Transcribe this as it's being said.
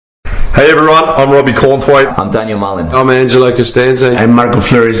Hey everyone, I'm Robbie Cornthwaite. I'm Daniel Mullen. I'm Angelo Costanzo. I'm Marco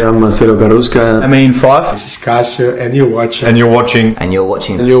Flores. I'm Marcelo Carusca. I'm Ian Fife. This is Casio, and you're watching. And you're watching. And you're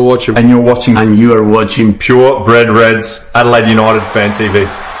watching. And you're watching. And you're watching. And you are watching Purebred Reds, Adelaide United Fan TV.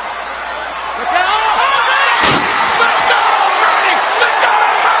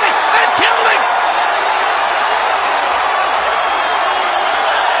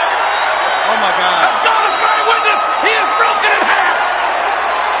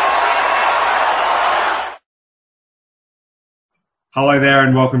 Hello there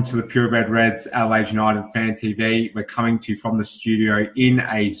and welcome to the Purebred Reds Adelaide United Fan TV. We're coming to you from the studio in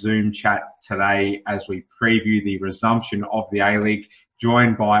a Zoom chat today as we preview the resumption of the A-League,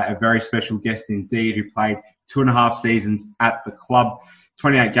 joined by a very special guest indeed who played 2.5 seasons at the club,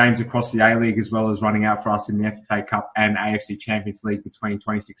 28 games across the A-League, as well as running out for us in the FA Cup and AFC Champions League between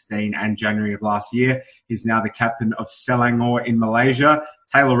 2016 and January of last year. He's now the captain of Selangor in Malaysia.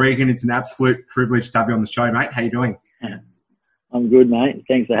 Taylor Regan, it's an absolute privilege to have you on the show, mate. How you doing? Yeah. I'm good, mate.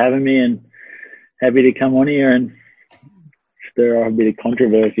 Thanks for having me, and happy to come on here and stir up a bit of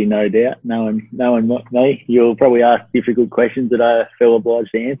controversy, no doubt. Knowing me, you'll probably ask difficult questions that I feel obliged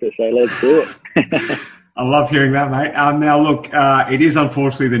to answer, so let's do it. I love hearing that, mate. Now, look, it is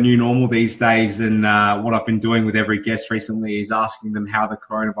unfortunately the new normal these days, and what I've been doing with every guest recently is asking them how the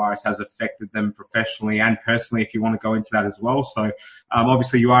coronavirus has affected them professionally and personally, if you want to go into that as well. So,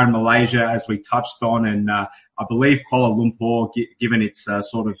 obviously, you are in Malaysia, as we touched on, and I believe Kuala Lumpur, given its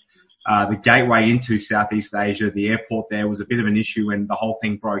the gateway into Southeast Asia, the airport there was a bit of an issue when the whole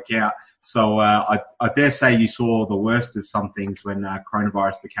thing broke out. So I dare say you saw the worst of some things when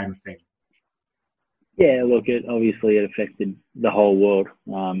coronavirus became a thing. Yeah, look, it affected the whole world.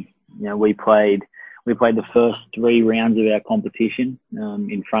 We played the first 3 rounds of our competition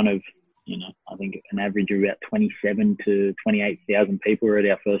in front of, I think an average of about 27 to 28,000 people were at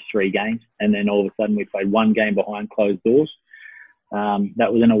our first 3 games. And then all of a sudden we played 1 game behind closed doors.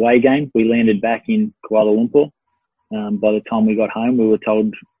 That was an away game. We landed back in Kuala Lumpur. By the time we got home, we were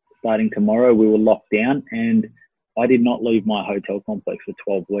told starting tomorrow we were locked down, and I did not leave my hotel complex for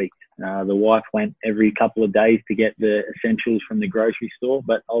 12 weeks. The wife went every couple of days to get the essentials from the grocery store,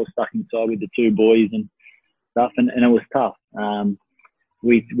 but I was stuck inside with the 2 boys and stuff, and it was tough.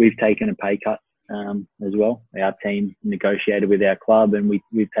 We've taken a pay cut as well. Our team negotiated with our club, and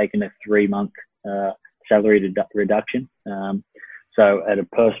we've taken a 3-month salary reduction. So at a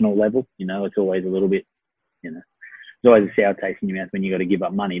personal level, it's always a little bit, it's always a sour taste in your mouth when you got to give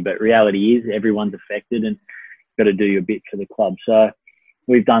up money. But reality is everyone's affected and got to do your bit for the club. So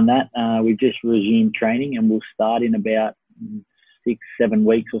we've done that. We've just resumed training, and we'll start in about 6-7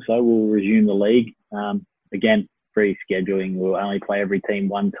 weeks or so. We'll resume the league. Again, free scheduling. We'll only play every team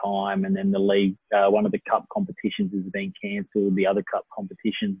 1 time, and then the league, one of the cup competitions has been cancelled. The other cup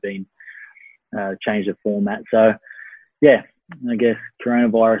competition's been changed the format. So, yeah, I guess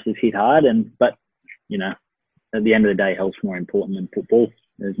coronavirus has hit hard, but at the end of the day, health's more important than football,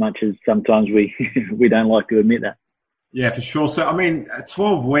 as much as sometimes we don't like to admit that. Yeah, for sure. So,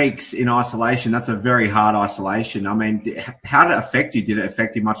 12 weeks in isolation, that's a very hard isolation. How did it affect you? Did it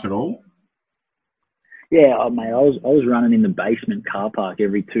affect you much at all? Yeah, mate, I was running in the basement car park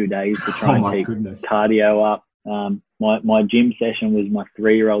every 2 days to try and keep cardio up. My gym session was my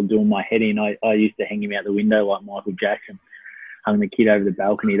 3-year-old doing my head in. I used to hang him out the window like Michael Jackson, hung the kid over the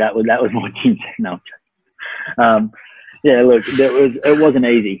balcony. That was my gym session. No, yeah, look, it wasn't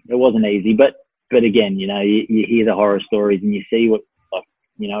easy. It wasn't easy, but again, you hear the horror stories and you see what,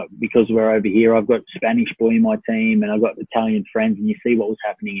 because we're over here, I've got Spanish boy in my team and I've got Italian friends, and you see what was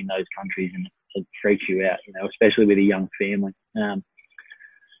happening in those countries, and it freaks you out, especially with a young family.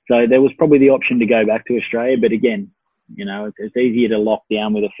 So there was probably the option to go back to Australia, but again, it's easier to lock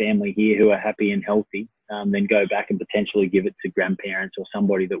down with a family here who are happy and healthy than go back and potentially give it to grandparents or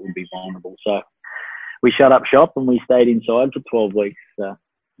somebody that would be vulnerable. So we shut up shop and we stayed inside for 12 weeks. So,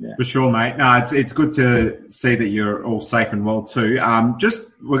 yeah. For sure, mate. No, it's good to see that you're all safe and well too.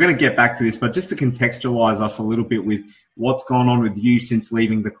 We're going to get back to this, but just to contextualise us a little bit with what's gone on with you since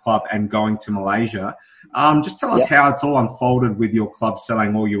leaving the club and going to Malaysia. Just tell us how it's all unfolded with your club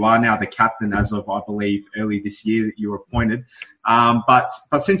Selangor. You are now the captain as of, I believe, early this year that you were appointed. But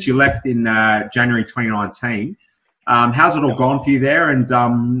since you left in January 2019, how's it all gone for you there? And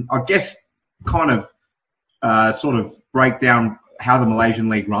I guess kind of sort of break down how the Malaysian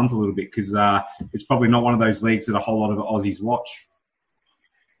league runs a little bit, because it's probably not one of those leagues that a whole lot of Aussies watch.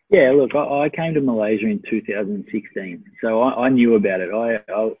 Yeah, look, I came to Malaysia in 2016, so I knew about it. I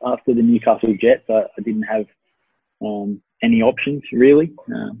after the Newcastle Jets, I didn't have any options really.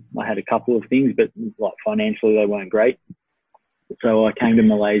 I had a couple of things, but like financially they weren't great. So I came to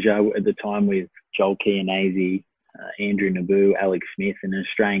Malaysia at the time with Joel Kianazi, Andrew Nabu, Alex Smith, and an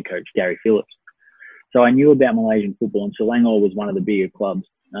Australian coach, Gary Phillips. So I knew about Malaysian football, and Selangor was one of the bigger clubs.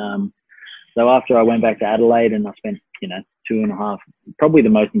 So after I went back to Adelaide, and I spent, 2.5, probably the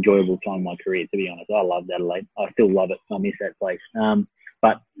most enjoyable time of my career, to be honest. I loved Adelaide. I still love it. I miss that place.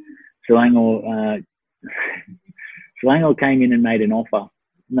 But Selangor came in and made an offer.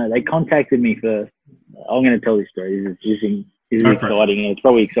 No, they contacted me first. I'm going to tell this story. This is exciting, and it's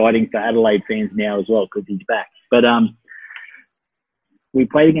probably exciting for Adelaide fans now as well because he's back. But we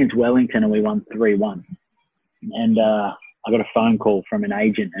played against Wellington and we won 3-1. And I got a phone call from an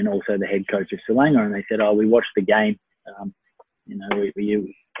agent and also the head coach of Selangor, and they said, "Oh, we watched the game.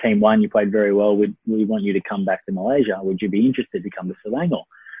 You team won. You played very well. We want you to come back to Malaysia. Would you be interested to come to Selangor?"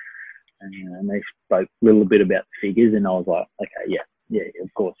 And they spoke a little bit about the figures, and I was like, "Okay, yeah,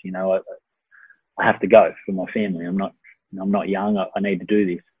 of course. I have to go for my family. I'm not young. I need to do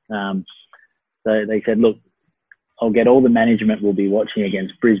this." So they said, "Look, I'll get all the management. We'll be watching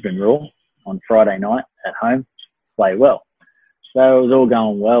against Brisbane Roar on Friday night at home. Play well." So it was all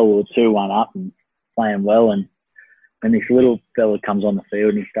going well. We were 2-1 up and playing well. And this little fella comes on the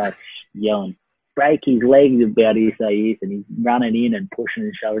field and he starts yelling, "Break his legs about his say," and he's running in and pushing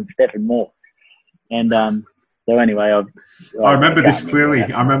and shoving Stephen Moore. And so anyway, I remember this clearly.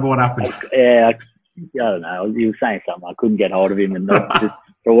 I remember what happened. I don't know. He was saying something. I couldn't get hold of him, and just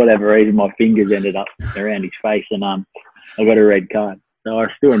for whatever reason, my fingers ended up around his face, and I got a red card. So I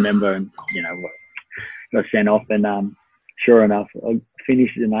still remember, and got sent off, and sure enough, I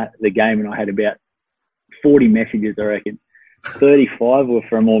finished the game, and I had about 40 messages, I reckon. 35 were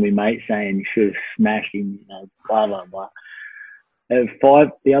from all my mates saying you should have smashed him, blah blah blah.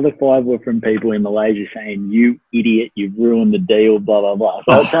 The other 5 were from people in Malaysia saying, "You idiot, you've ruined the deal," blah blah blah.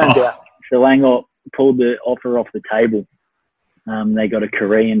 So it turns out Selangor pulled the offer off the table. They got a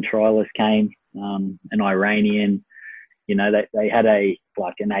Korean trialist came, an Iranian. They had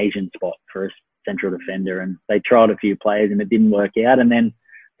an Asian spot for a central defender, and they tried a few players and it didn't work out. And then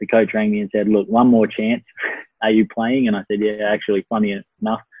the coach rang me and said, "Look, one more chance. Are you playing?" And I said, "Yeah, actually, funny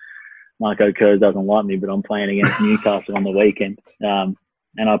enough, Marco Kurz doesn't like me, but I'm playing against Newcastle on the weekend." And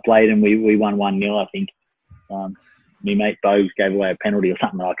I played and we won 1-0, I think. My mate Bogues gave away a penalty or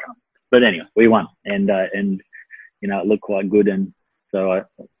something. I can't. But anyway, we won, and it looked quite good, and so I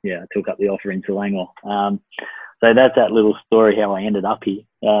took up the offer in Selangor. So that's that little story how I ended up here.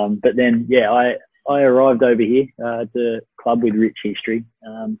 But then I arrived over here at the club with rich history.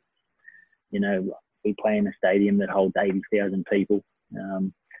 We play in a stadium that holds 80,000 people.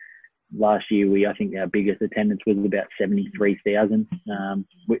 Last year, I think our biggest attendance was about 73,000.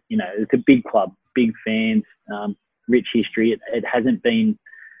 It's a big club, big fans, rich history. It hasn't been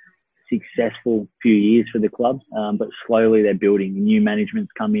successful few years for the club, but slowly they're building. New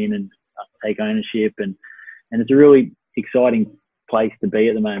management's come in and take ownership, and it's a really exciting place to be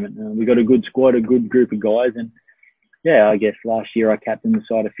at the moment. We've got a good squad, a good group of guys, and I guess last year I captained the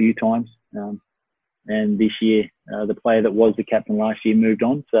side a few times, and this year the player that was the captain last year moved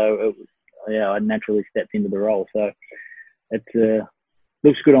on, so I naturally stepped into the role. So it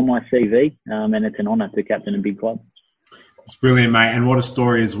looks good on my CV, and it's an honour to captain a big club. It's brilliant, mate, and what a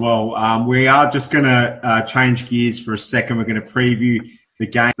story as well. We are just going to change gears for a second. We're going to preview the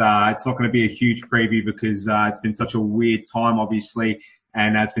game. It's not going to be a huge preview because it's been such a weird time, obviously,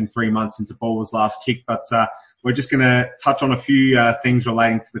 and it's been 3 months since the ball was last kicked. But we're just going to touch on a few things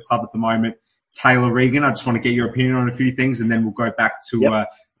relating to the club at the moment. Taylor Regan, I just want to get your opinion on a few things, and then we'll go back to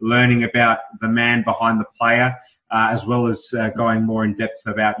learning about the man behind the player, as well as going more in depth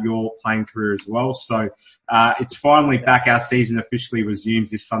about your playing career as well. So it's finally back. Our season officially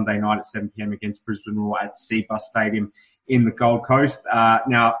resumes this Sunday night at 7 p.m. against Brisbane Roar at Cbus Stadium in the Gold Coast.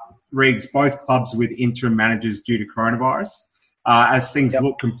 Now, Riggs, both clubs with interim managers due to coronavirus, as things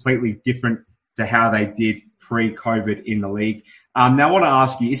look completely different to how they did pre-COVID in the league. Now, I want to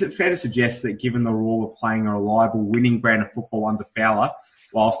ask you, is it fair to suggest that given the Roar were playing a reliable winning brand of football under Fowler,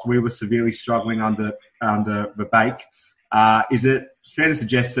 whilst we were severely struggling under Verbeek, is it fair to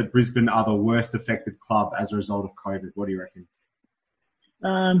suggest that Brisbane are the worst affected club as a result of COVID? What do you reckon?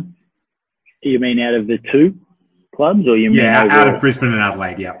 You mean out of the two clubs, or you mean out of Brisbane and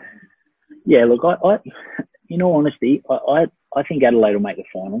Adelaide? Yeah. Yeah. Look, I in all honesty, I think Adelaide will make the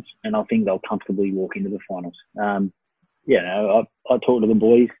finals, and I think they'll comfortably walk into the finals. I talked to the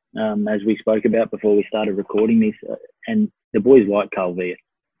boys as we spoke about before we started recording this, and the boys like Carl Veer.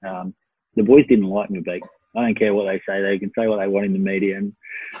 The boys didn't like Verbeek. I don't care what they say. They can say what they want in the media and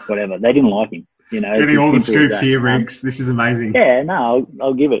whatever. They didn't like him. Getting all the scoops here, Riggs. This is amazing. Yeah, no,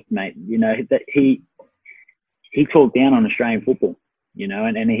 I'll give it, mate. That he talked down on Australian football, you know,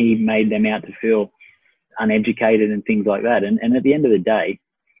 and he made them out to feel uneducated and things like that. And at the end of the day,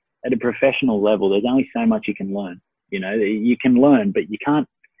 at a professional level, there's only so much you can learn. You know, you can learn, but you can't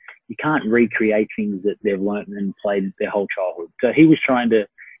recreate things that they've learned and played their whole childhood. So he was trying to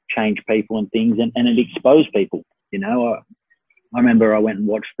change people and things, and it exposed people. You know, I remember I went and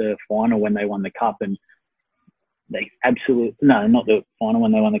watched the final when they won the cup, and they not the final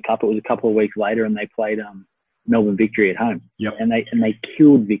when they won the cup. It was a couple of weeks later, and they played Melbourne Victory at home. Yep. And they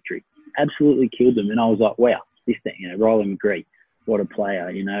killed Victory, absolutely killed them. And I was like, wow, this thing, you know, Riley McGree, what a player,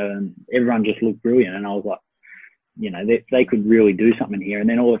 you know. And everyone just looked brilliant, and I was like, you know, they could really do something here. And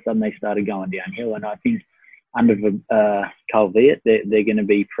then all of a sudden they started going downhill. And I think under Carl Viet, they're going to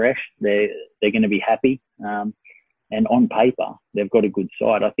be fresh. They're going to be happy. And on paper, they've got a good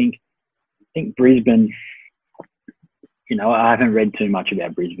side. I think Brisbane, you know, I haven't read too much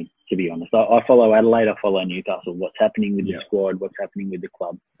about Brisbane, to be honest. I follow Adelaide, I follow Newcastle, what's happening with the squad, what's happening with the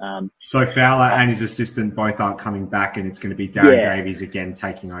club. So Fowler and his assistant both aren't coming back, and it's going to be Darren Davies again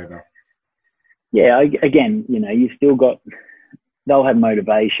taking over. Yeah, again, you know, you've still got, they'll have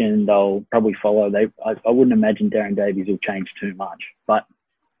motivation, they'll probably follow. I wouldn't imagine Darren Davies will change too much. But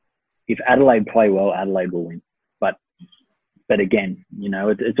if Adelaide play well, Adelaide will win. But again, you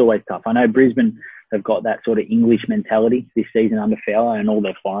know, it's always tough. I know Brisbane have got that sort of English mentality this season under Fowler, and all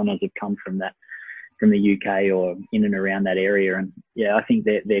their foreigners have come from the UK or in and around that area. And yeah, I think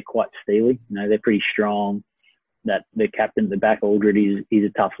they're quite steely. You know, they're pretty strong. That the captain at the back, Aldred, is a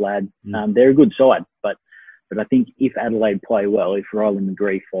tough lad. They're a good side, but I think if Adelaide play well, if Riley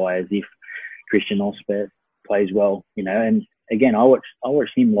McGree fires, if Christian Osberg plays well, you know, and again, I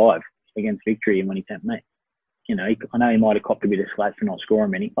watched him live against Victory, and when he tempted me, you know, I know he might have copped a bit of slack for not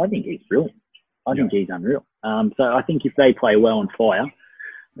scoring many. I think he's brilliant. I think he's unreal. So I think if they play well and fire,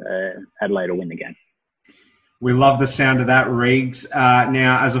 Adelaide will win the game. We love the sound of that, Riggs.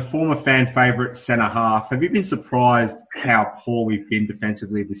 Now, as a former fan favourite centre-half, have you been surprised how poor we've been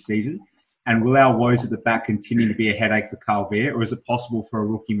defensively this season? And will our woes at the back continue to be a headache for Carl Viet, or is it possible for a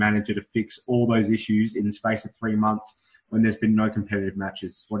rookie manager to fix all those issues in the space of 3 months when there's been no competitive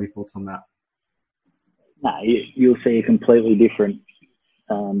matches? What are your thoughts on that? No, you'll see a completely different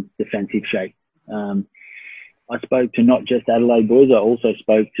defensive shape. I spoke to not just Adelaide boys, I also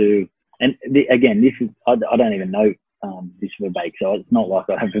spoke to, and again, this is, I don't even know this Verbeek, so it's not like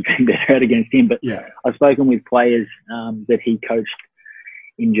I have a thing that's out against him, but I've spoken with players that he coached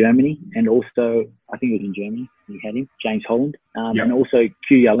in Germany, and also, I think it was in Germany, he had him, James Holland, and also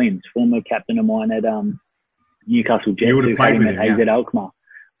Q Yalins, former captain of mine at Newcastle Jets, who had him at AZ Alkmaar.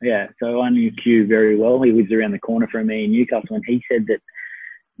 Yeah, so I knew Q very well. He lives around the corner from me in Newcastle, and he said that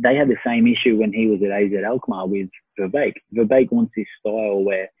they had the same issue when he was at AZ Alkmaar with Verbeek. Verbeek wants this style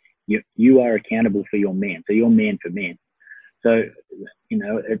where you are accountable for your man, so you're man for man. So, you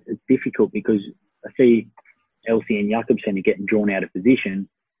know, it's difficult because I see Elsie and Jakobsen are getting drawn out of position,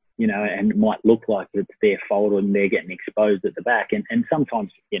 you know, and it might look like it's their fault and they're getting exposed at the back. And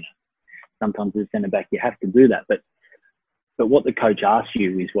sometimes, you know, sometimes as centre back you have to do that. But what the coach asks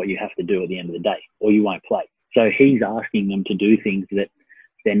you is what you have to do at the end of the day, or you won't play. So he's asking them to do things that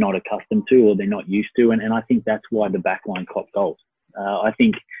they're not accustomed to or they're not used to. And I think that's why the back line copped goals. I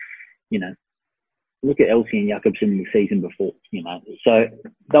think, you know, look at Elsie and Jakobsen the season before, you know, so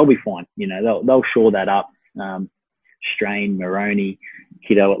they'll be fine. You know, they'll shore that up. Strain, Maroney,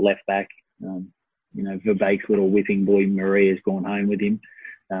 Kiddo at left back. You know, Verbeek's little whipping boy, Maria's gone home with him.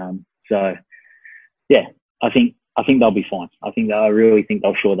 So yeah, I think they'll be fine. I really think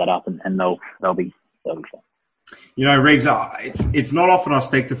they'll shore that up and they'll be fine. You know, Riggs, it's not often I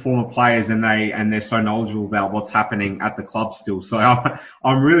speak to former players and they're so knowledgeable about what's happening at the club still. So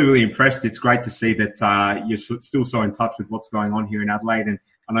I'm really, really impressed. It's great to see that you're still so in touch with what's going on here in Adelaide. And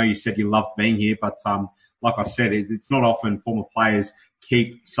I know you said you loved being here, but like I said, it's not often former players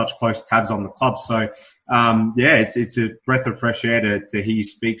keep such close tabs on the club. So, it's a breath of fresh air to hear you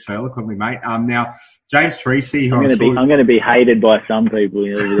speak so eloquently, mate. Now, James Treacy, who I'm going to be hated by some people.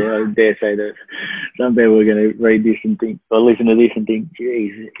 You know, I dare say that some people are going to read this and think, or listen to this and think,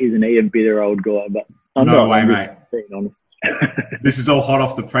 geez, isn't he a bitter old guy? But I'm no not, way, I'm mate. Being honest. This is all hot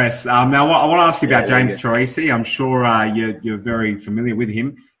off the press. Now, I want to ask you about James Treacy. I'm sure you're very familiar with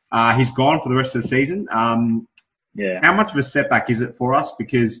him. He's gone for the rest of the season. How much of a setback is it for us?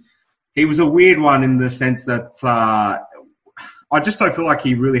 Because he was a weird one in the sense that I just don't feel like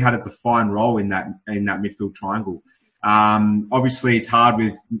he really had a defined role in that midfield triangle. Obviously, it's hard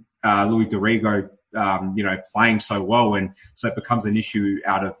with Louis Dorigo, playing so well, and so it becomes an issue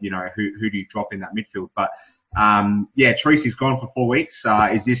out of who do you drop in that midfield. But Treacy's gone for 4 weeks.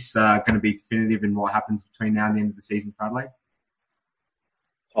 Is this going to be definitive in what happens between now and the end of the season for Adelaide?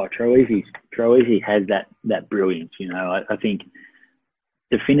 Oh, Troisi has that brilliance, I think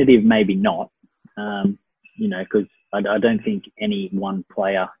definitive, maybe not, because I don't think any one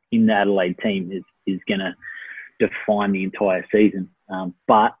player in the Adelaide team is going to define the entire season.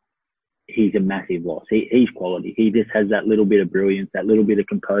 But he's a massive loss. He's quality. He just has that little bit of brilliance, that little bit of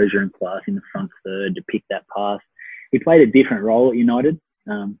composure and class in the front third to pick that pass. He played a different role at United,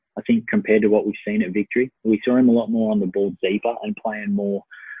 I think, compared to what we've seen at Victory. We saw him a lot more on the ball deeper and playing more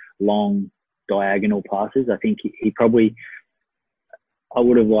long diagonal passes. I think he probably, I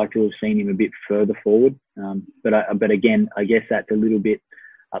would have liked to have seen him a bit further forward. But again, I guess that's a little bit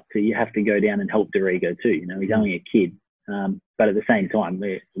up to, you have to go down and help Dorigo too. He's only a kid. But at the same time,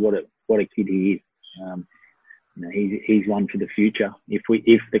 what a kid he is. He's one for the future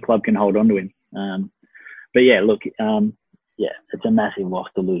if the club can hold on to him. It's a massive loss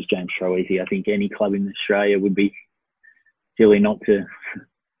to lose James Troisi. I think any club in Australia would be silly not to,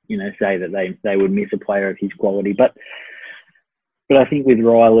 say that they would miss a player of his quality. But I think with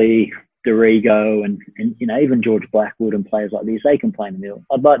Riley, Dorigo, and even George Blackwood and players like this, they can play in the middle.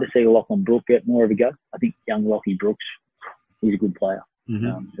 I'd like to see Lachlan Brook get more of a go. I think young Lockie Brooks, he's a good player.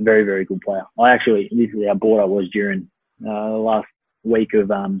 A very, very good player. This is how bored I was during the last week of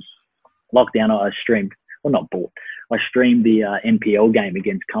lockdown. I streamed, well, not bored. I streamed the NPL game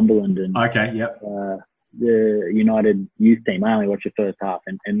against Cumberland and the United youth team. I only watched the first half,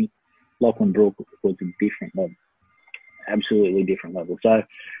 and Lachlan Brook was a different level, absolutely different level. So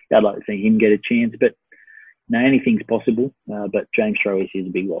I'd like to see him get a chance, but anything's possible. But James Troisi is a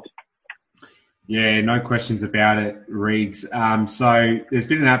big loss. Yeah, no questions about it, Riggs. So there's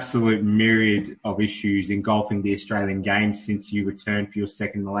been an absolute myriad of issues engulfing the Australian game since you returned for your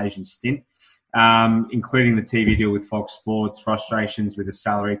second Malaysian stint, including the TV deal with Fox Sports, frustrations with the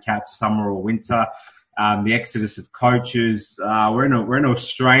salary cap, summer or winter, the exodus of coaches. We're in a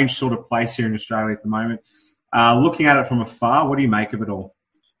strange sort of place here in Australia at the moment. Looking at it from afar, what do you make of it all?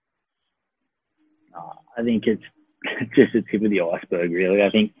 I think it's just the tip of the iceberg, really. I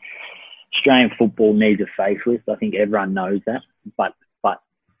think Australian football needs a facelift. I think everyone knows that, but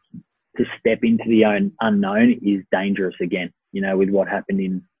to step into the unknown is dangerous again. With what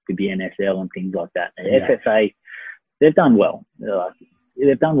happened with the NSL and things like that. The FFA, they've done well.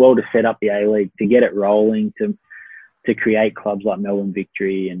 They've done well to set up the A-League, to get it rolling, to create clubs like Melbourne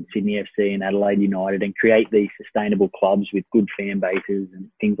Victory and Sydney FC and Adelaide United, and create these sustainable clubs with good fan bases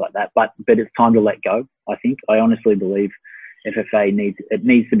and things like that. But it's time to let go. I think. I honestly believe FFA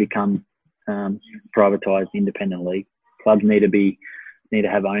needs to become privatised independent league. Clubs need to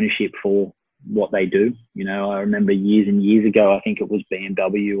have ownership for what they do. I remember years and years ago, I think it was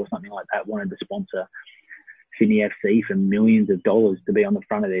BMW or something like that, wanted to sponsor Sydney FC for millions of dollars to be on the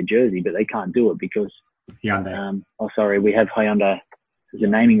front of their jersey, but they can't do it because Hyundai. We have Hyundai as the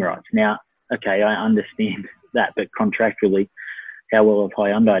naming rights. Now, okay, I understand that, but contractually, how well have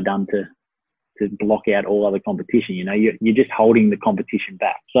Hyundai done to block out all other competition? You're just holding the competition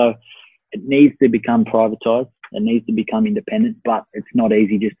back. So it needs to become privatised. It needs to become independent, but it's not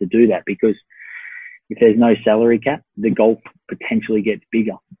easy just to do that, because if there's no salary cap, the gulf potentially gets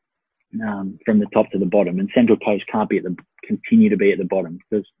bigger from the top to the bottom, and Central Coast can't continue to be at the bottom,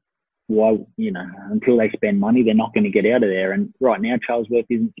 because why? Until they spend money, they're not going to get out of there. And right now, Charlesworth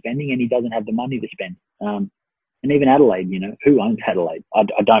isn't spending, and he doesn't have the money to spend. And even Adelaide, who owns Adelaide? I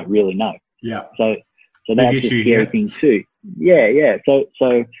don't really know. Yeah. So that's a scary thing too. Yeah. So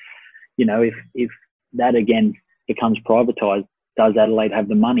if that again becomes privatised, does Adelaide have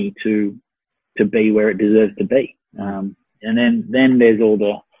the money to be where it deserves to be? And then there's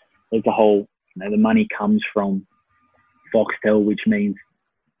the whole, the money comes from Foxtel, which means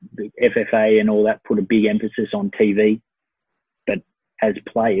the FFA and all that put a big emphasis on TV. But as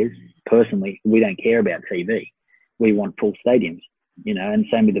players, personally, we don't care about TV. We want full stadiums, and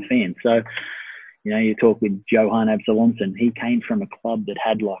same with the fans. So, you talk with Johan Absalonsen. He came from a club that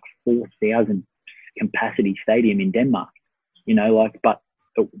had like 4,000 capacity stadium in Denmark, but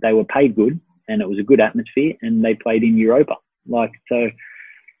they were paid good and it was a good atmosphere and they played in Europa.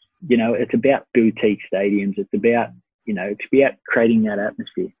 It's about boutique stadiums. It's about creating that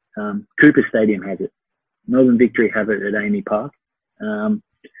atmosphere. Cooper Stadium has it. Melbourne Victory have it at Amy Park.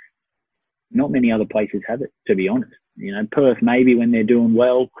 Not many other places have it, to be honest. Perth maybe when they're doing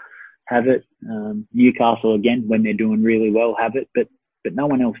well have it. Newcastle again when they're doing really well have it, but no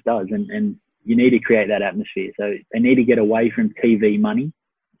one else does. And you need to create that atmosphere. So they need to get away from TV money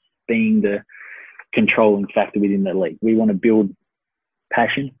being the controlling factor within the league. We want to build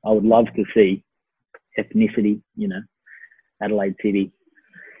passion. I would love to see ethnicity, Adelaide City,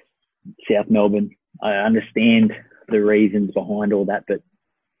 South Melbourne. I understand the reasons behind all that, but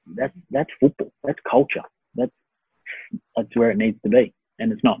that's football. That's culture. That's where it needs to be,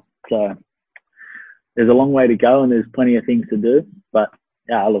 and it's not. So there's a long way to go, and there's plenty of things to do. But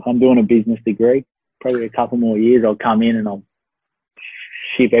look, I'm doing a business degree. Probably a couple more years, I'll come in and I'll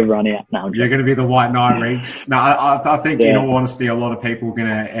ship everyone out. No, you're going to be the white knight, Riggs. No, I think in all honesty, a lot of people are going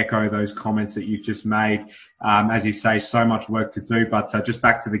to echo those comments that you've just made. As you say, so much work to do. But just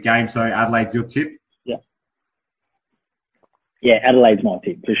back to the game. So Adelaide's your tip? Yeah, Adelaide's my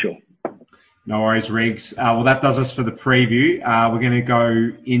tip for sure. No worries, Riggs. Well, that does us for the preview. We're going to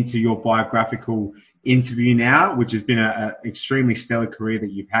go into your biographical interview now, which has been an extremely stellar career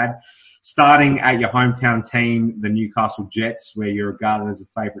that you've had. Starting at your hometown team, the Newcastle Jets, where you're regarded as a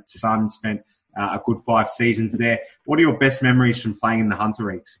favourite son, spent a good 5 seasons there. What are your best memories from playing in the Hunter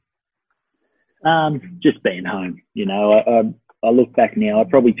Reeks? Just being home. I look back now, I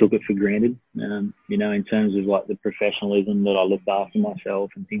probably took it for granted, in terms of like the professionalism that I looked after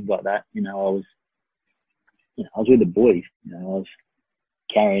myself and things like that. I was with the boys, I was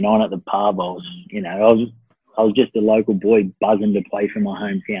carrying on at the pub. I was just a local boy buzzing to play for my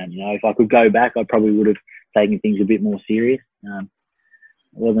hometown. If I could go back, I probably would have taken things a bit more serious. It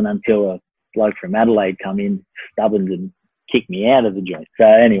wasn't until a bloke from Adelaide come in, stubborn, and kicked me out of the joint. So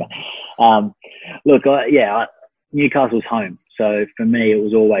anyway, Newcastle's home. So for me, it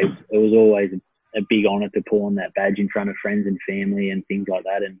was always a big honour to pull on that badge in front of friends and family and things like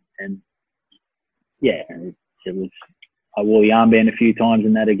that. It was. I wore the armband a few times,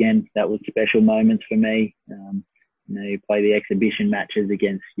 and that was special moments for me. You play the exhibition matches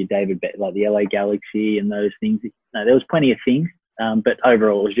against your like the LA Galaxy and those things. There was plenty of things, but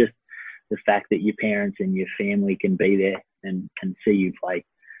overall, it was just the fact that your parents and your family can be there and can see you play.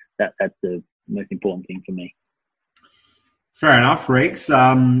 That's the most important thing for me. Fair enough, Riggs.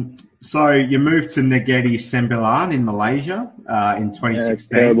 So you moved to Negeri Sembilan in Malaysia in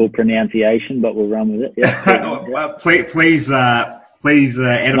 2016. Terrible pronunciation, but we'll run with it. Yeah. Please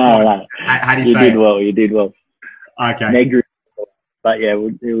edify. No. How do you say it? You did well. Okay. Negeri. But yeah,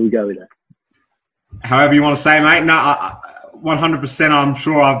 we'll go with that. However you want to say, mate. No, 100%. I'm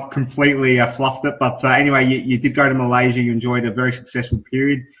sure I've completely fluffed it. But anyway, you did go to Malaysia. You enjoyed a very successful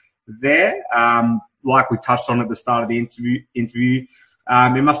period there. Like we touched on at the start of the interview,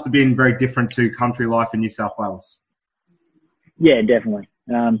 it must have been very different to country life in New South Wales. Yeah, definitely.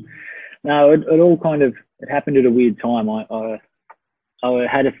 It all it happened at a weird time. I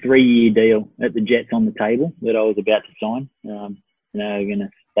had a 3-year deal at the Jets on the table that I was about to sign. Going to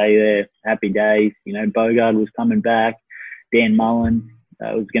stay there, happy days. Bogard was coming back, Dan Mullen.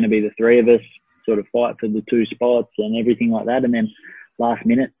 It was going to be the three of us sort of fight for the 2 spots and everything like that. And then last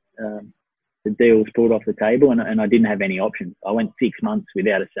minute, the deal was pulled off the table and I didn't have any options. I went 6 months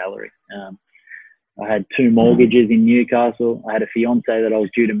without a salary. I had 2 mortgages in Newcastle. I had a fiance that I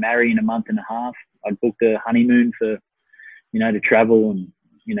was due to marry in a month and a half. I'd booked a honeymoon for, to travel and,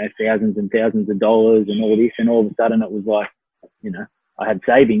 thousands and thousands of dollars and all this. And all of a sudden it was like, I had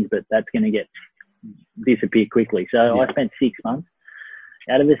savings, but that's going to disappear quickly. So I spent 6 months.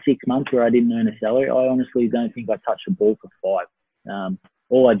 Out of the 6 months where I didn't earn a salary, I honestly don't think I touched the ball for 5.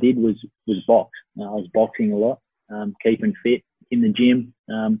 All I did was box. I was boxing a lot, keeping fit in the gym,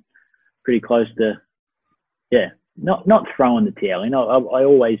 pretty close to, not throwing the towel. I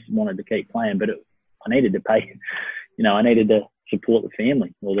always wanted to keep playing, but I needed to pay, I needed to support the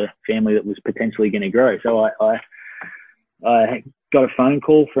family or the family that was potentially going to grow. So I got a phone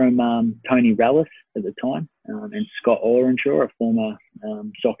call from Tony Rallis at the time and Scott Orenshaw, a former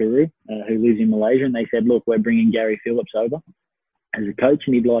Socceroo who lives in Malaysia, and they said, look, we're bringing Gary Phillips over as a coach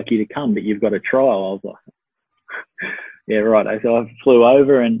and he'd like you to come, but you've got a trial. I was like, yeah, right. So I flew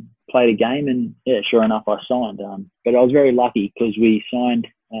over and played a game and sure enough, I signed. But I was very lucky because we signed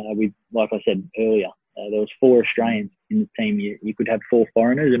with, like I said earlier, there was 4 Australians in the team. You could have 4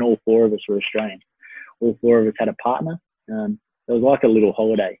 foreigners and all 4 of us were Australians. All 4 of us had a partner. It was like a little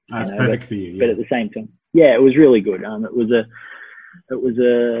holiday. That's perfect for you. Yeah. But at the same time, it was really good. It was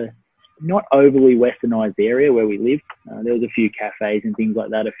a not overly westernized area where we lived. There was a few cafes and things like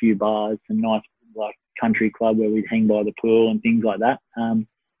that, a few bars, some nice like country club where we'd hang by the pool and things like that.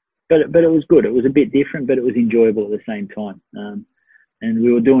 But it was good. It was a bit different, but it was enjoyable at the same time. And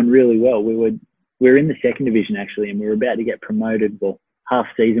we were doing really well. We were in the 2nd division actually, and we were about to get promoted. Well, half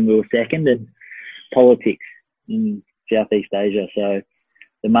season we were 2nd, and politics in Southeast Asia. So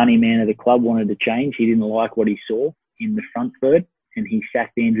the money man of the club wanted to change. He didn't like what he saw in the front third, and he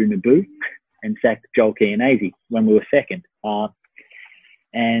sacked Andrew Naboo and sacked Joel Chianese when we were 2nd.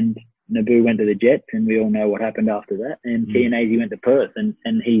 And Naboo went to the Jets, and we all know what happened after that. And Chianese went to Perth, and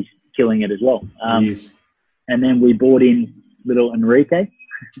he's killing it as well. Yes. And then we brought in little Enrique.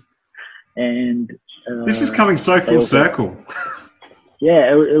 And this is coming so full circle.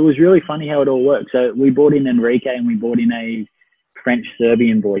 Yeah, it was really funny how it all worked. So we brought in Enrique, and we brought in a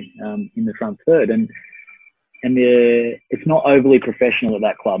French-Serbian boy in the front third. And it's not overly professional at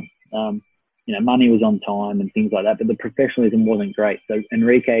that club. You know, money was on time and things like that, but the professionalism wasn't great. So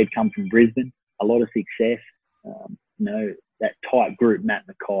Enrique had come from Brisbane, a lot of success. You know, that tight group, Matt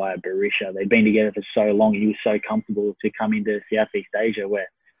Mackay, Berisha, they'd been together for so long. He was so comfortable to come into Southeast Asia where,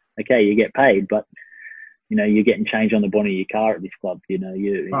 okay, you get paid, but, you know, you're getting change on the bonnet of your car at this club. You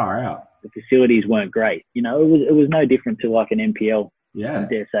know, far out. The facilities weren't great. You know, it was no different to like an NPL, I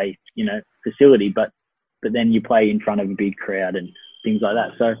dare say, you know, facility, but then you play in front of a big crowd and things like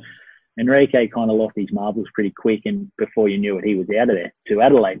that. So Enrique kind of lost his marbles pretty quick, and before you knew it, he was out of there to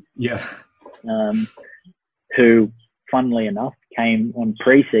Adelaide. Yeah. Who, funnily enough, came on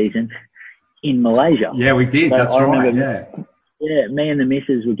pre-season in Malaysia. Yeah, we did. So that's right. Yeah, me and the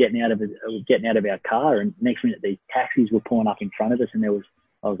missus were getting out of our car, and next minute these taxis were pulling up in front of us, and I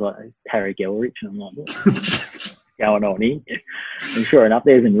was like, Tarek Elrich, and I'm like, what's going on here? And sure enough,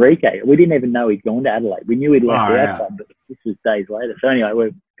 there's Enrique. We didn't even know he'd gone to Adelaide. We knew he'd left our club, but this was days later. So anyway,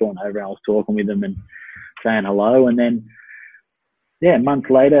 we're going over, and I was talking with them and saying hello, and then, a month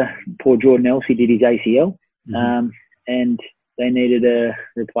later, poor Jordan Elsey did his ACL, and they needed a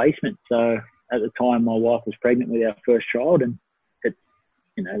replacement. So at the time, my wife was pregnant with our first child, and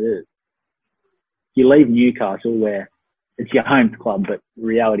you know, you leave Newcastle where it's your home club, but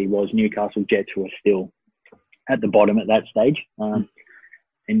reality was Newcastle Jets were still at the bottom at that stage.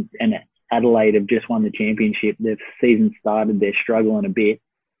 And Adelaide have just won the championship. The season started, they're struggling a bit,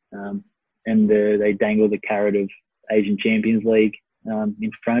 and they dangle the carrot of Asian Champions League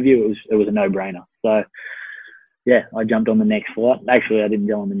in front of you. It was a no-brainer. So, yeah, I jumped on the next flight. Actually, I didn't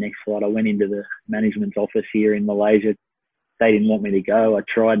go on the next flight. I went into the management's office here in Malaysia. They didn't want me to go. I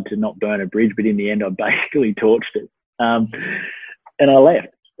tried to not burn a bridge, but in the end, I basically torched it. And I left.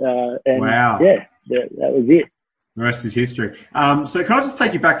 Wow. Yeah, that was it. The rest is history. So can I just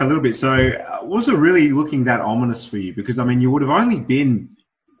take you back a little bit? So was it really looking that ominous for you? Because, I mean, you would have only been,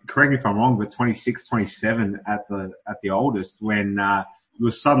 correct me if I'm wrong, but 26, 27 at the oldest when you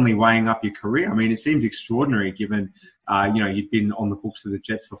were suddenly weighing up your career. I mean, it seems extraordinary given, you'd been on the books of the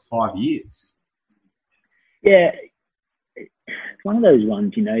Jets for 5 years. Yeah. It's one of those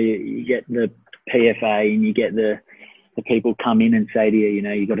ones, you know, you get the PFA and you get the people come in and say to you, you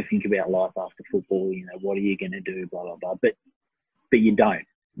know, you got to think about life after football, you know, what are you going to do, blah, blah, blah. But you don't,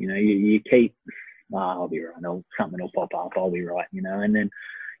 you know, you keep, I'll be right. Something will pop up. I'll be right, you know. And then,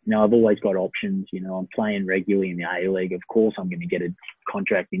 you know, I've always got options. You know, I'm playing regularly in the A-League. Of course, I'm going to get a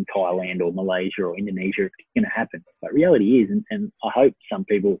contract in Thailand or Malaysia or Indonesia. It's going to happen. But reality is, and I hope some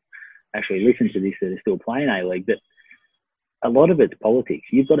people actually listen to this that are still playing A-League, that a lot of it's politics.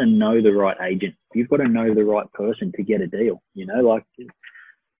 You've got to know the right agent. You've got to know the right person to get a deal. You know, like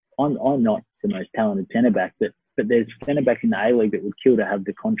I'm not the most talented centre back, but there's centre backs in the A-League that would kill to have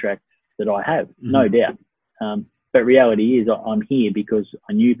the contract that I have, no doubt. But reality is I'm here because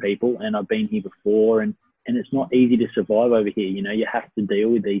I knew people and I've been here before, and it's not easy to survive over here. You know, you have to deal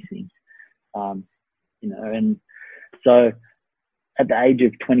with these things. You know, and so at the age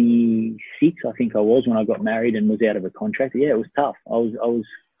of 26, I think I was, when I got married and was out of a contract. Yeah, it was tough. I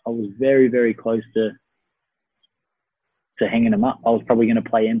was very, very close to hanging them up. I was probably going to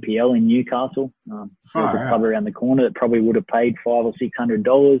play NPL in Newcastle. There's a club around the corner that probably would have paid $500 or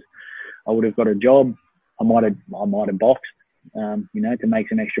 $600. I would have got a job. I might have boxed, you know, to make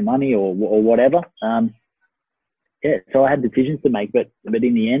some extra money or whatever. Yeah, so I had decisions to make, but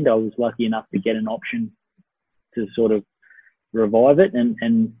in the end, I was lucky enough to get an option to sort of revive it,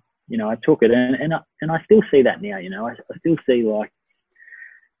 and you know, I took it, and I still see that now. You know, I still see like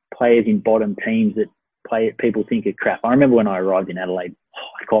players in bottom teams that people think are crap. I remember when I arrived in Adelaide,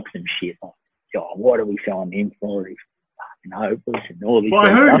 I copped some shit. Like, God, what are we selling him for? He's fucking hopeless and all this. By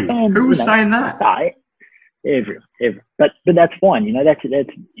who? Stuff. Who was saying that? Everyone. But that's fine. You know, that's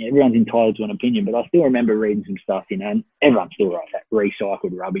everyone's entitled to an opinion. But I still remember reading some stuff. You know, and everyone still writes that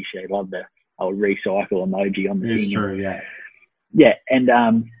recycled rubbish. They love the old recycle emoji on the thing. It's true. Yeah. Yeah,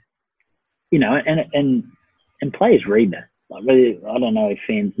 and you know, and players read that. Like, I don't know if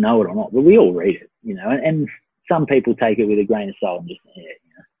fans know it or not, but we all read it, you know. And some people take it with a grain of salt and just, yeah,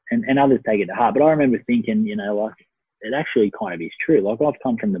 you know, and others take it to heart. But I remember thinking, you know, like it actually kind of is true. Like I've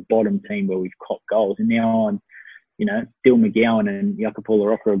come from the bottom team where we've copped goals, and now I'm, you know, Dill McGowan and Yakapula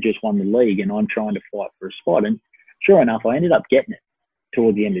Rocker have just won the league, and I'm trying to fight for a spot. And sure enough, I ended up getting it.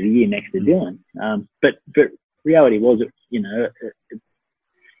 toward the end of the year next to Dylan. But reality was, you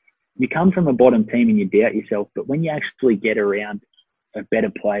come from a bottom team and you doubt yourself, but when you actually get around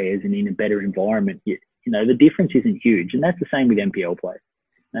better players and in a better environment, the difference isn't huge. And that's the same with NPL players.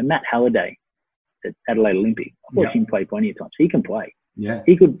 Now, Matt Halliday at Adelaide Olympic, I've watched him play plenty of times. He can play. Yeah.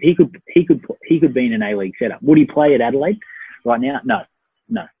 He could be in an A-League setup. Would he play at Adelaide right now? No.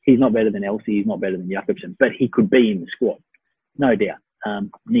 He's not better than Elsey. He's not better than Jakobsen, but he could be in the squad. No doubt.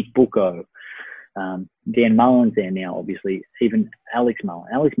 Nick Bucco, Dan Mullen's there now, obviously. Even Alex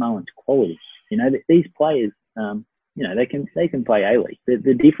Mullen. Alex Mullen's quality. These players, they can play A-League.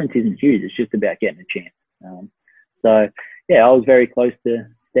 The difference isn't huge. It's just about getting a chance. I was very close to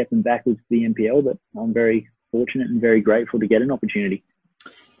stepping backwards to the NPL, but I'm very fortunate and very grateful to get an opportunity.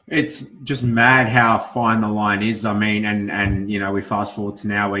 It's just mad how fine the line is. I mean, and we fast forward to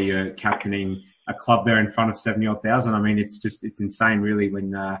now where you're captaining a club there in front of 70,000. I mean, it's insane really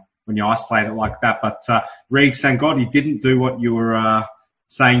when you isolate it like that. But, Reeg, thank God you didn't do what you were,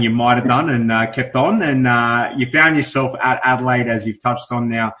 saying you might have done and, kept on. And, you found yourself at Adelaide, as you've touched on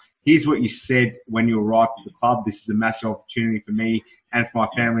now. Here's what you said when you arrived at the club. This is a massive opportunity for me and for my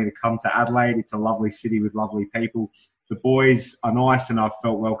family to come to Adelaide. It's a lovely city with lovely people. The boys are nice, and I've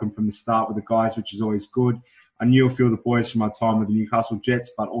felt welcome from the start with the guys, which is always good. I knew a few of the boys from my time with the Newcastle Jets,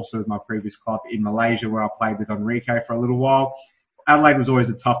 but also with my previous club in Malaysia, where I played with Enrique for a little while. Adelaide was always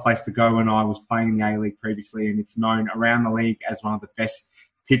a tough place to go when I was playing in the A-League previously, and it's known around the league as one of the best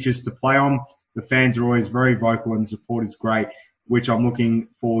pitches to play on. The fans are always very vocal, and the support is great, which I'm looking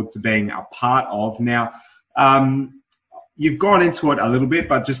forward to being a part of. Now, you've gone into it a little bit,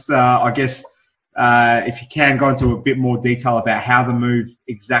 but just, I guess, if you can go into a bit more detail about how the move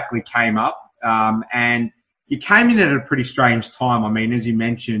exactly came up. And you came in at a pretty strange time. I mean, as you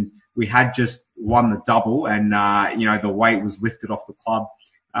mentioned, we had just won the double and, the weight was lifted off the club.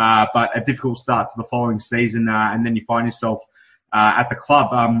 But a difficult start to the following season. And then you find yourself, at the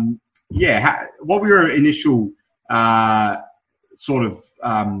club. What were your initial,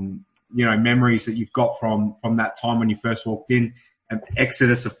 memories that you've got from that time when you first walked in? An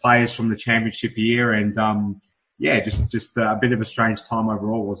exodus of players from the championship year, and just a bit of a strange time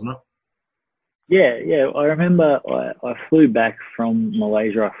overall, wasn't it? Yeah. I remember I flew back from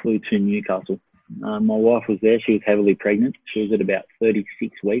Malaysia. I flew to Newcastle. My wife was there. She was heavily pregnant. She was at about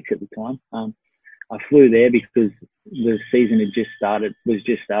 36 weeks at the time. I flew there because the season was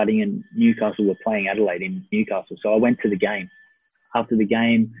just starting, and Newcastle were playing Adelaide in Newcastle. So I went to the game. After the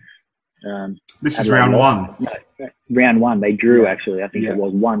game, this is round one. No, round one. They drew, actually. I think it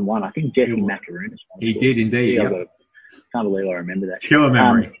was 1-1. I think Jesse Macaroon. He did indeed. Can't believe I remember that. Killer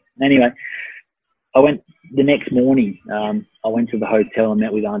memory. Anyway, I went the next morning. I went to the hotel and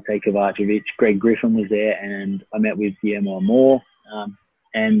met with Ante Kovacevic. Greg Griffin was there, and I met with Guillermo Amor.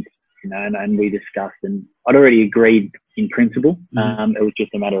 And we discussed, and I'd already agreed in principle. It was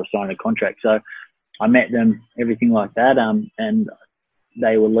just a matter of signing a contract. So I met them, everything like that. And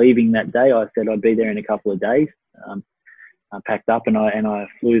they were leaving that day. I said I'd be there in a couple of days. I packed up and I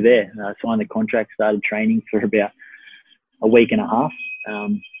flew there. I signed the contract, started training for about a week and a half.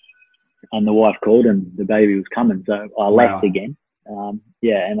 And the wife called and the baby was coming. So I left again.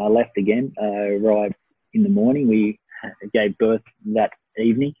 And I left again. I arrived in the morning. We gave birth that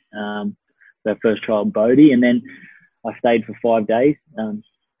evening. The first child, Bodhi. And then I stayed for 5 days.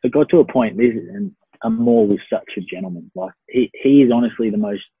 It got to a point, and Amor was such a gentleman. Like he is honestly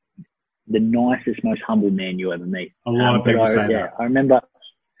the nicest, most humble man you ever meet. A lot of people say that. I remember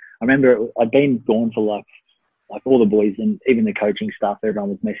I'd been gone for like all the boys and even the coaching staff.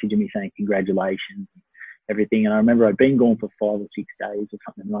 Everyone was messaging me saying congratulations, everything. And I remember I'd been gone for 5 or 6 days or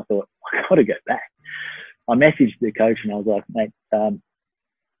something. And I thought, I got to go back. I messaged the coach and I was like, mate,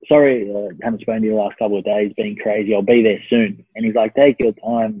 sorry, haven't spoken to you the last couple of days. Been crazy. I'll be there soon. And he's like, take your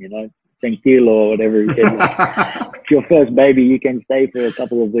time, thank you, or whatever he said. It's your first baby. You can stay for a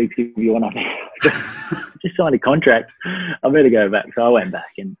couple of weeks if you want to. Just signed a contract. I better go back. So I went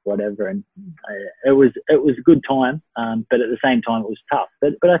back and whatever. And it was a good time. But at the same time, it was tough.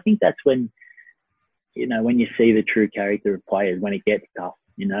 But I think that's when, when you see the true character of players, when it gets tough,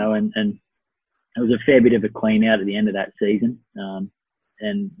 and it was a fair bit of a clean out at the end of that season. And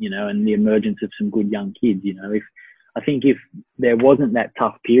the emergence of some good young kids, if there wasn't that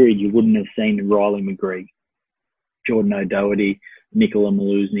tough period, you wouldn't have seen Riley McGree, Jordan O'Doherty, Nikola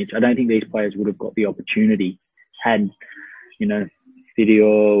Miluznic. I don't think these players would have got the opportunity had,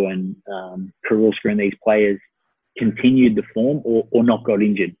 Video and Karulska and these players continued the form or not got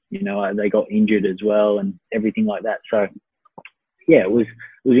injured. They got injured as well and everything like that. So, yeah, it was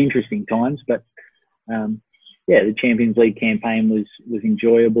interesting times. But, the Champions League campaign was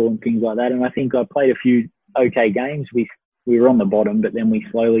enjoyable and things like that. And I think I played a few okay games. We were on the bottom, but then we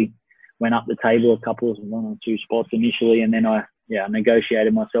slowly went up the table a couple of 1 or 2 spots initially, and then I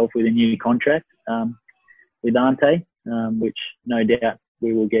negotiated myself with a new contract with Ante, which no doubt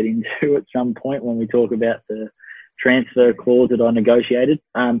we will get into at some point when we talk about the transfer clause that I negotiated.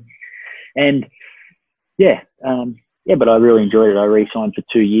 But I really enjoyed it. I re-signed for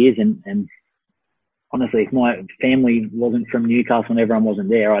 2 years, and honestly, if my family wasn't from Newcastle and everyone wasn't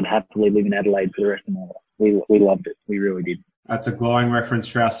there, I'd happily live in Adelaide for the rest of my life. We loved it. We really did. That's a glowing reference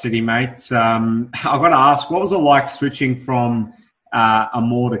for our city mates. I've got to ask, what was it like switching from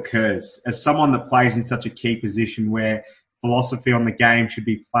Amor to Kurz? As someone that plays in such a key position where philosophy on the game should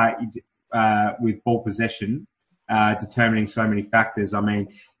be played with ball possession, determining so many factors. I mean,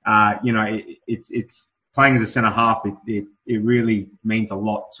 it's playing as a centre half. It really means a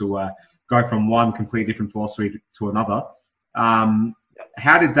lot to go from one completely different philosophy to another.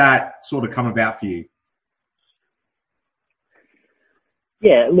 How did that sort of come about for you?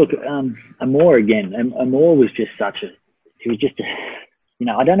 Yeah, look, Amor again. Amor was just I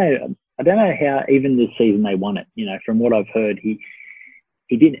don't know how even this season they won it. From what I've heard, he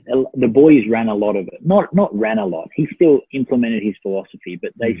did. The boys ran a lot of it. Not ran a lot. He still implemented his philosophy,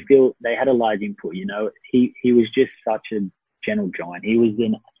 but they had a large input. He was just such a gentle giant. He was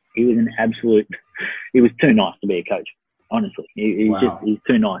an absolute. He was too nice to be a coach. Honestly, he's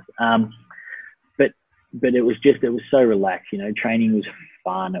too nice. But it was so relaxed. Training was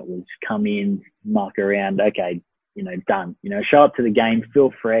fun. It was come in, muck around. Okay, done. Show up to the game,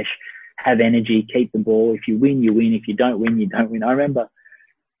 feel fresh, have energy, keep the ball. If you win, you win. If you don't win, you don't win. I remember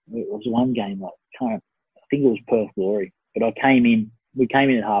it was one game, I think it was Perth Glory, but we came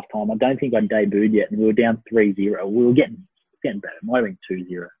in at half time. I don't think I'd debuted yet, and we were down 3-0. We were getting better. It might have been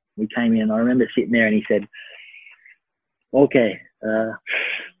 2-0. We came in, and I remember sitting there, and he said, okay,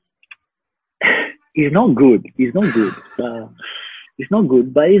 he's not good. He's not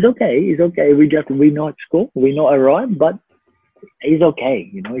good, but he's okay. He's okay. We not score. We not arrive, but he's okay.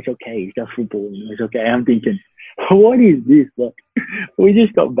 He's okay. He's just football. He's okay. I'm thinking, what is this? We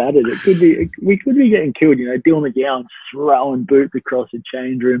just got battered. We could be getting killed. Dylan McGowan throwing boots across the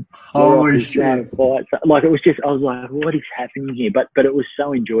change room. Holy shit! It was just. I was like, what is happening here? But it was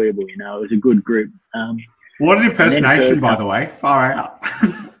so enjoyable. It was a good group. What an impersonation, by the way. Far out.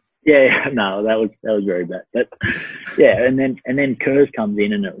 Yeah, no, that was very bad. But yeah, and then Kurz comes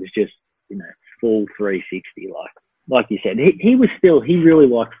in, and it was just full 360. Like you said, he really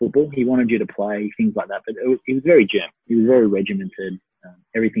liked football. He wanted you to play things like that. But he was very German. He was very regimented.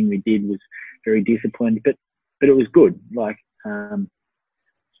 Everything we did was very disciplined. But it was good. I got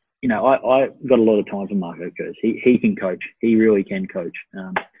a lot of time for Marco Kurz. He can coach. He really can coach.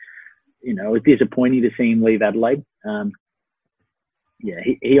 It was disappointing to see him leave Adelaide.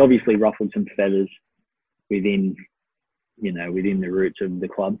 He obviously ruffled some feathers within the roots of the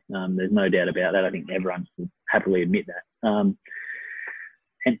club. There's no doubt about that. I think everyone would happily admit that.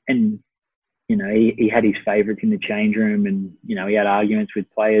 He had his favourites in the change room, and he had arguments with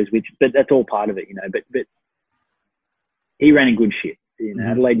players, but that's all part of it. But he ran a good ship.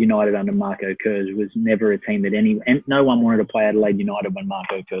 Adelaide United under Marco Kurz was never a team that and no one wanted to play Adelaide United when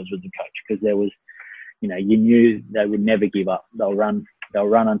Marco Kurz was the coach, because there was. You knew they would never give up. They'll run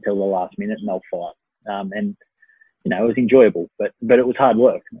until the last minute, and they'll fight. It was enjoyable, but it was hard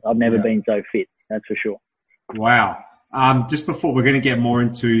work. I've never been so fit, that's for sure. Wow. Just before we're going to get more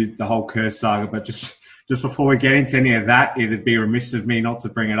into the whole Kurz saga, but just before we get into any of that, it'd be remiss of me not to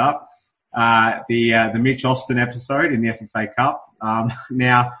bring it up. The Mitch Austin episode in the FFA Cup.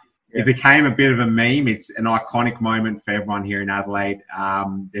 It became a bit of a meme. It's an iconic moment for everyone here in Adelaide.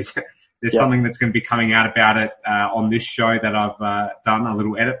 There's something that's going to be coming out about it on this show that I've done a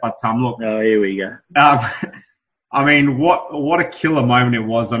little edit. But look. Oh, here we go. I mean, what a killer moment it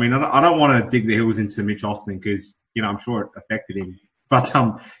was. I mean, I don't want to dig the heels into Mitch Austin because I'm sure it affected him. But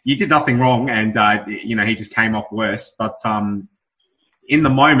you did nothing wrong, and he just came off worse. But in the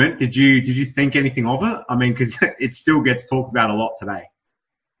moment, did you think anything of it? I mean, because it still gets talked about a lot today.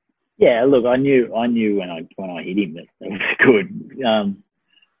 Yeah, look, I knew when I hit him that it was good.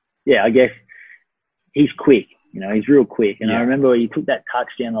 I guess he's quick, he's real quick. And I remember he took that touch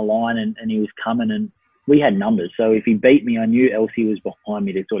down the line and he was coming, and we had numbers. So if he beat me, I knew Elsie was behind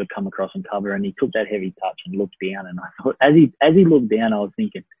me to sort of come across and cover, and he took that heavy touch and looked down. And I thought, as he looked down, I was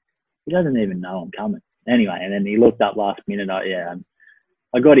thinking, he doesn't even know I'm coming. Anyway, and then he looked up last minute. I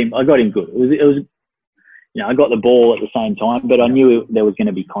got him good. It was I got the ball at the same time, but I knew there was going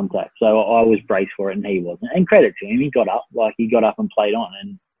to be contact. So I was braced for it, and he wasn't. And credit to him, he got up and played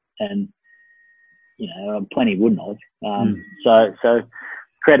on. And plenty wouldn't have. So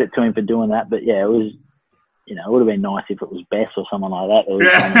credit to him for doing that. But yeah, it was, it would have been nice if it was Bess or someone like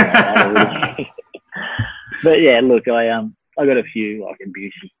that. But yeah, look, I got a few like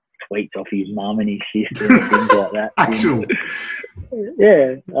abusive tweets off his mum and his sister and things like that. Actual.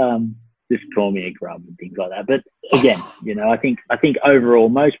 Yeah. Just call me a grub and things like that. But again, I think overall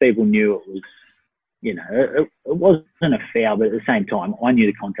most people knew it was, it wasn't a foul, but at the same time, I knew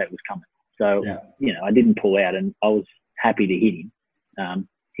the contact was coming. So, I didn't pull out and I was happy to hit him.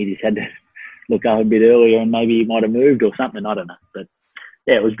 He just had to look up a bit earlier and maybe he might have moved or something. I don't know. But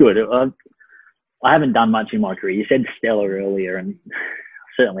yeah, it was good. I haven't done much in my career. You said stellar earlier and I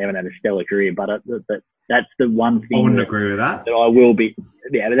certainly haven't had a stellar career, but that's the one thing. I wouldn't agree with that. That I will be,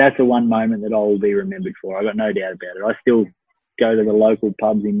 but that's the one moment that I will be remembered for. I got no doubt about it. I still go to the local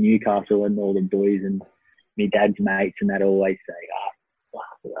pubs in Newcastle and all the boys and my dad's mates and that always say,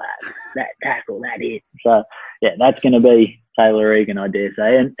 that tackle, that hit. So yeah, that's going to be Taylor Egan, I dare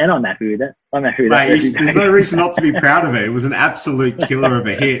say, and I'm happy with that. Mate, there's no reason not to be proud of it. It was an absolute killer of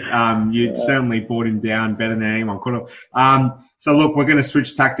a hit. You certainly brought him down better than anyone could have. So look, we're going to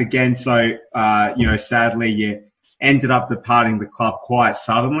switch tact again. So, sadly, you ended up departing the club quite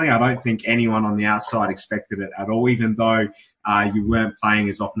suddenly. I don't think anyone on the outside expected it at all, even though you weren't playing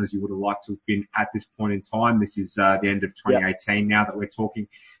as often as you would have liked to have been at this point in time. This is the end of 2018 now that we're talking.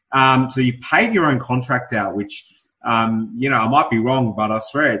 So you paid your own contract out, which, I might be wrong, but I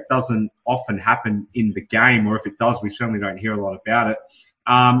swear it doesn't often happen in the game, or if it does, we certainly don't hear a lot about it.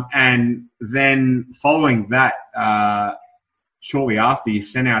 And then following that, shortly after, you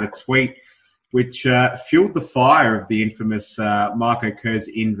sent out a tweet which fueled the fire of the infamous Marco Kurz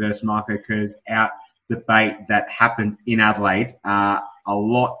in versus Marco Kurz out debate that happened in Adelaide. A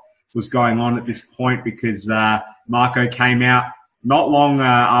lot was going on at this point because Marco came out not long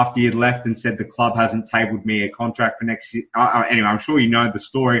after he had left and said the club hasn't tabled me a contract for next year. Anyway, I'm sure you know the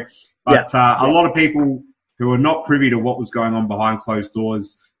story. But a lot of people who are not privy to what was going on behind closed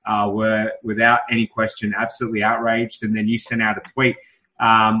doors were, without any question, absolutely outraged. And then you sent out a tweet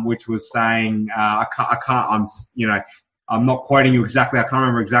which was saying, I'm not quoting you exactly. I can't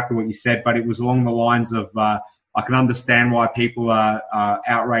remember exactly what you said, but it was along the lines of, I can understand why people are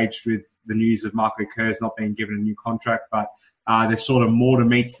outraged with the news of Marco Kurz not being given a new contract, but there's sort of more to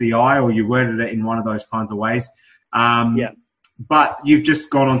meets the eye, or you worded it in one of those kinds of ways. But you've just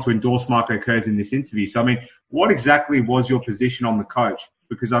gone on to endorse Marco Kurz in this interview. So, I mean, what exactly was your position on the coach?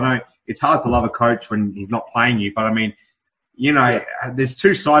 Because I know it's hard to love a coach when he's not playing you, but I mean, there's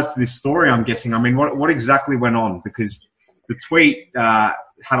two sides to this story, I'm guessing. I mean, what exactly went on? Because the tweet had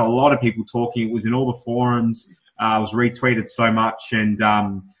a lot of people talking. It was in all the forums. It was retweeted so much, and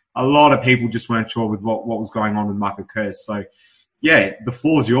a lot of people just weren't sure with what was going on with Marco Kurz. So, yeah, the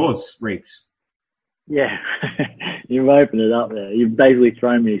floor's yours, Reeks. Yeah, you've opened it up there. You've basically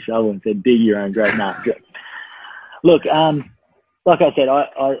thrown me a shovel and said, dig your own grave. No, look, like I said,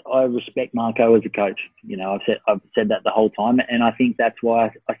 I respect Marco as a coach. I've said that the whole time, and I think that's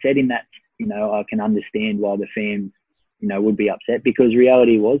why I said in that, I can understand why the fans, would be upset, because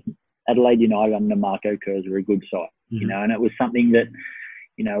reality was Adelaide United under Marco Kurz were a good side, and it was something that,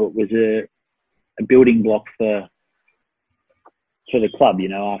 it was a building block for the club,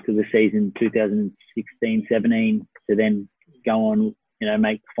 after the season 2016-17 to then go on,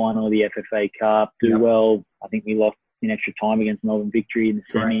 make the final of the FFA Cup, do well. I think we lost in extra time against Northern Victory in the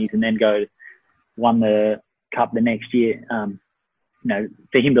semis, and then won the cup the next year.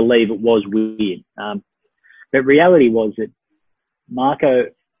 For him to leave, it was weird. But reality was that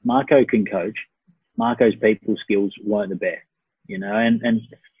Marco can coach. Marco's people skills weren't the best,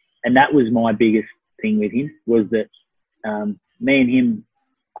 and that was my biggest thing with him, was that me and him,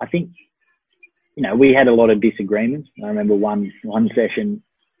 I think, we had a lot of disagreements. I remember one session,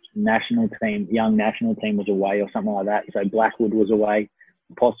 young national team was away or something like that. So Blackwood was away,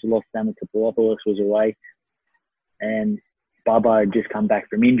 Apostolos Stamatopoulos was away, and Bubba had just come back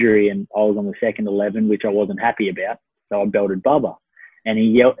from injury, and I was on the second 11, which I wasn't happy about. So I belted Bubba, and he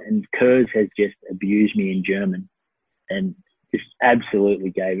yelled, and Kurz has just abused me in German and just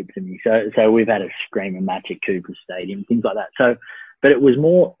absolutely gave it to me. So we've had a screaming match at Cooper Stadium, things like that. So, but it was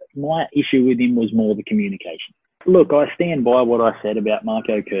more, my issue with him was more the communication. Look, I stand by what I said about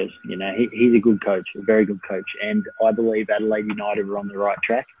Marco Kurz. He's a good coach, a very good coach. And I believe Adelaide United are on the right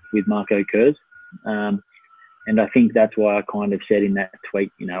track with Marco Kurz. And I think that's why I kind of said in that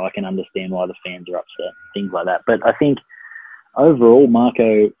tweet, I can understand why the fans are upset, things like that. But I think overall,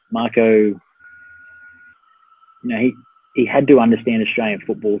 Marco, he had to understand Australian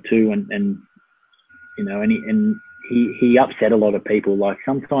football too. And he upset a lot of people. Like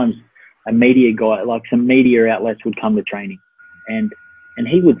sometimes a media guy, like some media outlets would come to training, and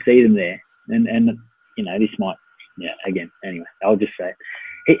he would see them there, and you know, this might, yeah, again, anyway, I'll just say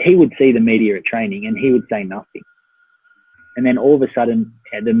it. He would see the media at training, and he would say nothing, and then all of a sudden,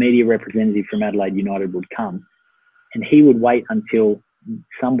 the media representative from Adelaide United would come, and he would wait until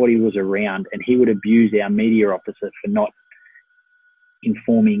somebody was around, and he would abuse our media officer for not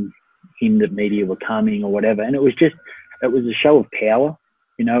informing him that media were coming or whatever. And it was a show of power.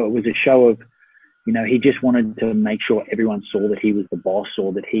 You know, it was a show of, you know, he just wanted to make sure everyone saw that he was the boss,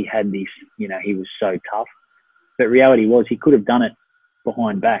 or that he had this, you know, he was so tough. But reality was, he could have done it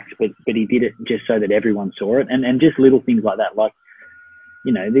behind backs, but he did it just so that everyone saw it. And just little things like that. Like,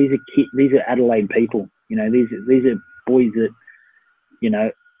 you know, these are Adelaide people. You know, these are boys that, you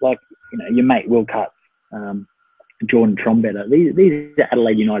know, like, you know, your mate Will Cutts, Jordan Trombetter. These are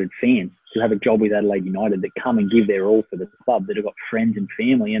Adelaide United fans who have a job with Adelaide United, that come and give their all for the club, that have got friends and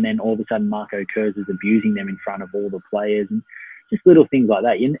family, and then all of a sudden Marco Kurz is abusing them in front of all the players, and just little things like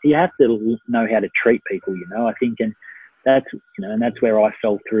that. You have to know how to treat people, you know, I think, and that's, you know, and that's where I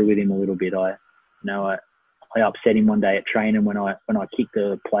fell through with him a little bit. I upset him one day at training when I kicked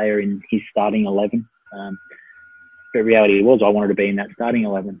a player in his starting 11. But reality was, I wanted to be in that starting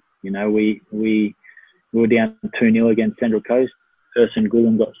 11. You know, we were down 2-0 against Central Coast. Ersan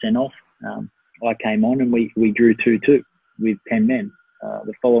Gulam got sent off. I came on, and we drew 2-2 with 10 men.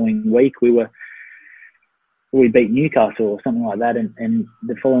 The following week we beat Newcastle or something like that, and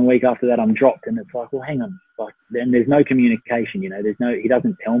the following week after that I'm dropped, and it's like, well, hang on, like, then there's no communication, you know, he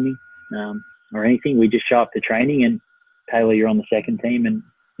doesn't tell me or anything. We just show up to training, and Taylor, you're on the second team, and,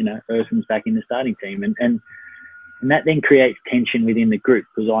 you know, Ersan's back in the starting team, and that then creates tension within the group,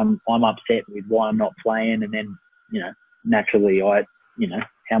 because I'm upset with why I'm not playing, and then, you know, naturally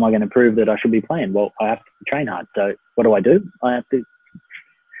how am I going to prove that I should be playing? Well, I have to train hard. So what do? I have to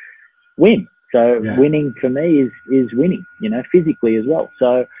win. So winning for me is winning, you know, physically as well.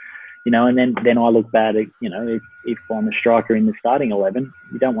 So, you know, and then I look bad at, you know, if I'm a striker in the starting 11,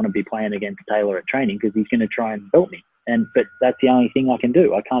 you don't want to be playing against Taylor at training, because he's going to try and belt me. But that's the only thing I can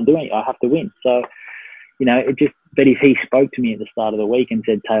do. I can't do anything. I have to win. So, you know, but if he spoke to me at the start of the week and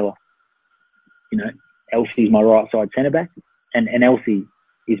said, Taylor, you know, Elsie's my right side centre back, and Elsie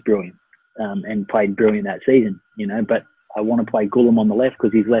is brilliant, and played brilliant that season, you know, but I want to play Gulam on the left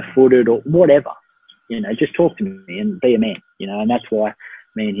because he's left-footed or whatever, you know, just talk to me and be a man, you know, and that's why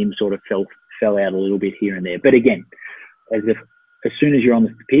me and him sort of fell out a little bit here and there. But again, as soon as you're on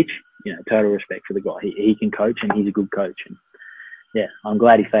the pitch, you know, total respect for the guy. He can coach, and he's a good coach. And yeah, I'm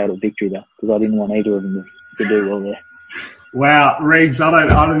glad he failed at victory though, because I didn't want either of them to do well there. Wow, Riggs, I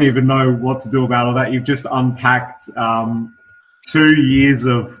don't even know what to do about all that. You've just unpacked 2 years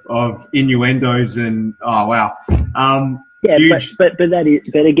of innuendos, and oh wow. Yeah, huge. but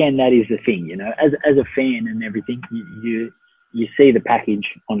again, that is the thing, you know, as a fan and everything, you see the package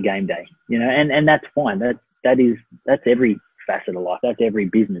on game day, you know, and that's fine. That's every facet of life. That's every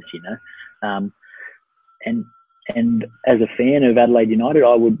business, you know. And as a fan of Adelaide United,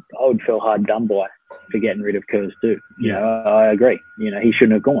 I would feel hard done by for getting rid of Kurz too. You know, I agree. You know, he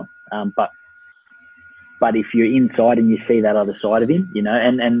shouldn't have gone. But if you're inside and you see that other side of him, you know,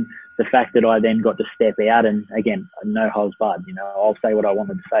 and the fact that I then got to step out, and again, no holds barred, you know, I'll say what I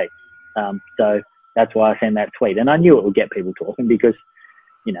wanted to say. So that's why I sent that tweet, and I knew it would get people talking, because,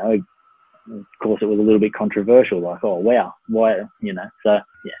 you know, of course it was a little bit controversial, like, oh wow, why, you know. So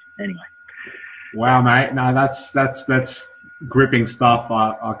yeah, anyway. Wow, mate. No, that's gripping stuff.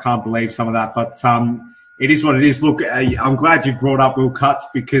 I can't believe some of that, but it is what it is. Look, I'm glad you brought up Will Cutts,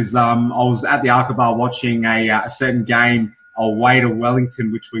 because I was at the Arkabar watching a certain game away to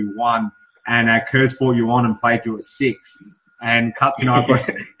Wellington, which we won, and Kurz brought you on and played you at 6. And Cutts and I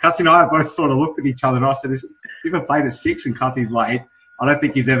both sort of looked at each other, and I said, "Have you ever played at 6?" And Cutsy's like, "I don't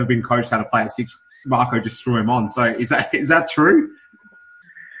think he's ever been coached how to play at 6. Marco just threw him on." So is that true?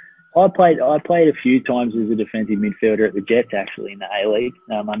 I played a few times as a defensive midfielder at the Jets, actually, in the A-League,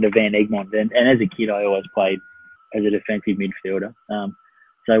 under Van Egmond. And as a kid, I always played as a defensive midfielder.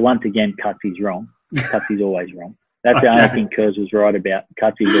 So once again, Cutsy's wrong. Cutsy's always wrong. That's the only thing Kurz was right about.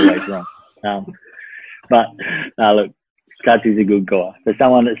 Cutsy's always wrong. But look, Cutsy's a good guy. For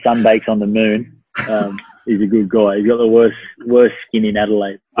someone that sunbakes on the moon, he's a good guy. He's got the worst skin in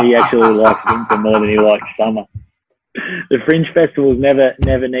Adelaide. He actually likes winter more than he likes summer. The Fringe Festival's never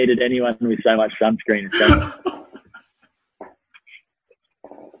needed anyone with so much sunscreen as summer.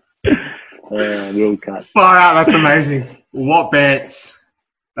 Will Cut. Far out, that's amazing. What bets?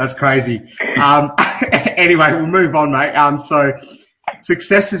 That's crazy. Anyway, we'll move on, mate. So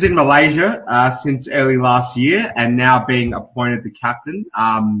successes in Malaysia since early last year, and now being appointed the captain.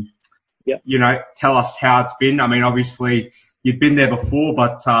 tell us how it's been. I mean, obviously you've been there before,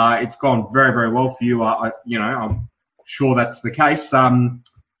 but it's gone very, very well for you. I'm sure that's the case.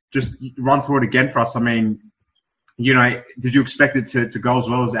 Just run through it again for us. I mean, did you expect it to go as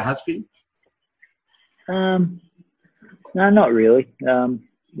well as it has for you? No, not really. I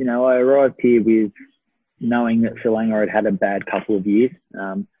arrived here with knowing that Selangor had a bad couple of years.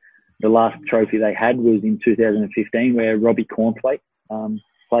 The last trophy they had was in 2015, where Robbie Cornthwaite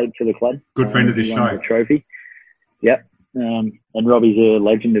played for the club. Good friend of this show. The trophy. Yep. And Robbie's a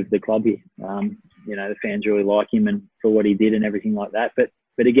legend of the club here. The fans really like him and for what he did and everything like that. But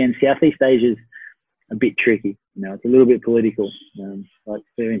again, Southeast Asia's a bit tricky. It's a little bit political. Like,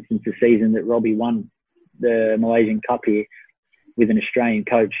 for instance, the season that Robbie won the Malaysian Cup here with an Australian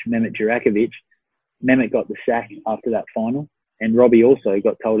coach, Mehmet Jurakovic, Mehmet got the sack after that final, and Robbie also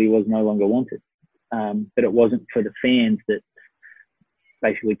got told he was no longer wanted. But it wasn't for the fans that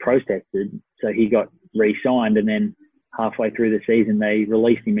basically protested, so he got re-signed, and then halfway through the season they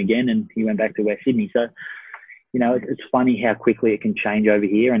released him again and he went back to West Sydney. So, it's funny how quickly it can change over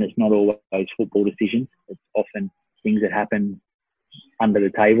here, and it's not always football decisions. It's often things that happen under the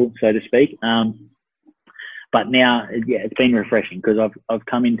table, so to speak. But now, it's been refreshing because I've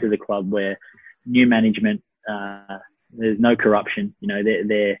come into the club where new management, there's no corruption.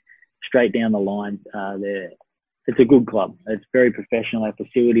 They're straight down the line. It's a good club. It's very professional. Our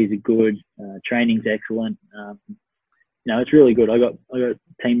facilities are good. Training's excellent. It's really good. I got a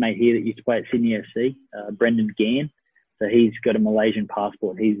teammate here that used to play at Sydney FC, Brendan Gann. So he's got a Malaysian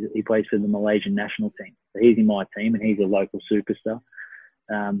passport. He plays for the Malaysian national team. So he's in my team, and he's a local superstar.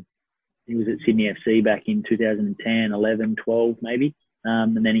 He was at Sydney FC back in 2010, 11, 12 maybe.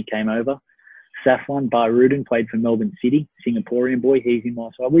 And then he came over. Safwan Barudin played for Melbourne City, Singaporean boy. He's in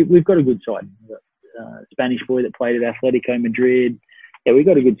my side. We've got a good side. We've got a Spanish boy that played at Atletico Madrid. Yeah, we've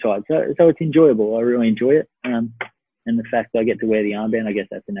got a good side. So it's enjoyable. I really enjoy it. And the fact that I get to wear the armband, I guess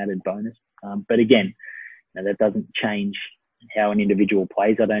that's an added bonus. But again, that doesn't change how an individual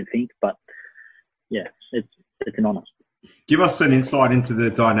plays, I don't think. But yeah, it's an honour. Give us an insight into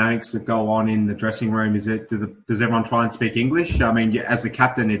the dynamics that go on in the dressing room. Does everyone try and speak English? I mean, as the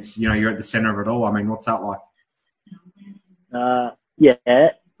captain, it's you're at the centre of it all. I mean, what's that like? Yeah,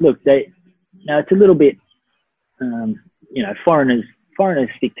 look, it's a little bit, foreigners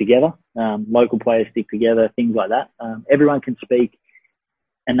stick together, local players stick together, things like that. Everyone can speak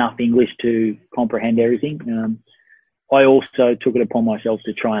enough English to comprehend everything. I also took it upon myself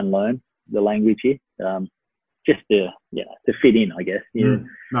to try and learn the language here. Just to fit in, I guess. You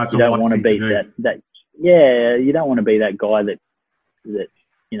don't want to be you don't want to be that guy that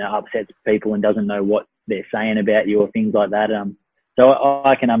upsets people and doesn't know what they're saying about you or things like that. So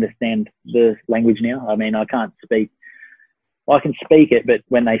I can understand the language now. I mean, I can speak it, but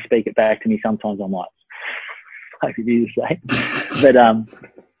when they speak it back to me, sometimes I'm like, I could do the same. But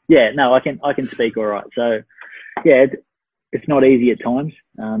I can speak all right. So yeah, it's not easy at times,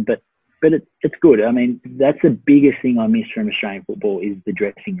 but it's good. I mean, that's the biggest thing I miss from Australian football is the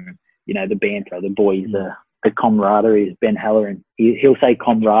dressing room. The banter, the boys, the camaraderie. Ben Halloran, he'll say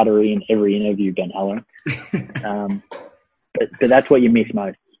camaraderie in every interview, Ben Halloran. But that's what you miss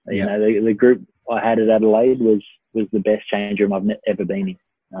most. Yeah. The group I had at Adelaide was the best change room I've ever been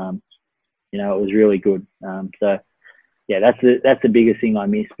in. It was really good. So yeah, that's the biggest thing I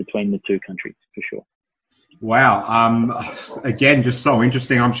miss between the two countries for sure. Wow. Again, just so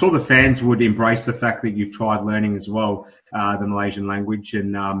interesting. I'm sure the fans would embrace the fact that you've tried learning as well, the Malaysian language.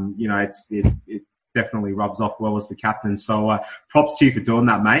 And, it definitely rubs off well as the captain. So, props to you for doing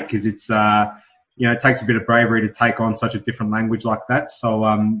that, mate, because it's, it takes a bit of bravery to take on such a different language like that. So,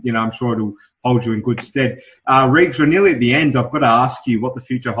 I'm sure it'll hold you in good stead. Riggs, we're nearly at the end. I've got to ask you what the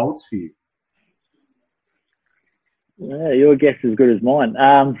future holds for you. Yeah, your guess is as good as mine.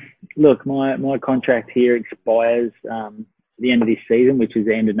 Look, my contract here expires at the end of this season, which is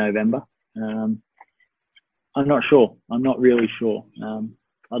the end of November. I'm not sure. I'm not really sure.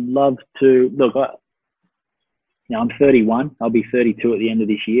 I'd love to look. I'm 31. I'll be 32 at the end of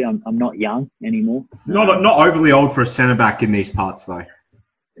this year. I'm not young anymore. Not overly old for a centre back in these parts, though.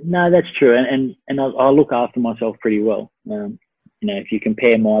 No, that's true, and I look after myself pretty well. If you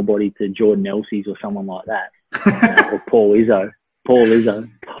compare my body to Jordan Elsie's or someone like that. Or Paul Izzo.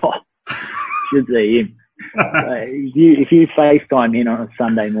 Oh, should see him. If you FaceTime in on a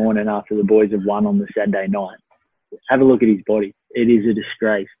Sunday morning after the boys have won on the Saturday night, have a look at his body. It is a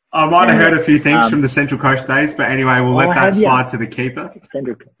disgrace. I might have heard a few things from the Central Coast days, but anyway, we'll let that slide to the keeper.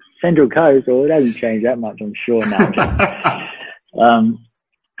 Central Coast, well, it hasn't changed that much, I'm sure. No.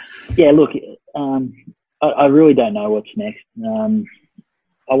 Yeah, look, I really don't know what's next.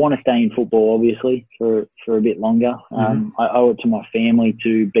 I want to stay in football, obviously, for a bit longer. I owe it to my family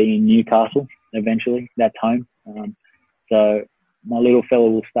to be in Newcastle eventually. That's home. So my little fella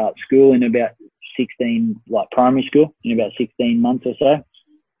will start school in about 16, like primary school, in about 16 months or so.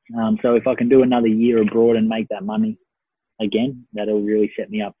 So if I can do another year abroad and make that money again, that'll really set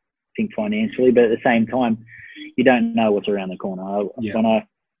me up, I think, financially. But at the same time, you don't know what's around the corner. When I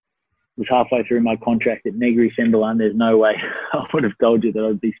was halfway through my contract at Negri Sembilan, there's no way I would have told you that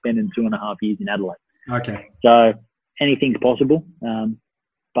I'd be spending 2.5 years in Adelaide. Okay. So anything's possible.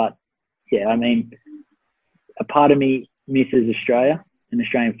 But yeah, I mean, a part of me misses Australia and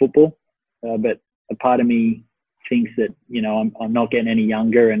Australian football, but a part of me thinks that, you know, I'm not getting any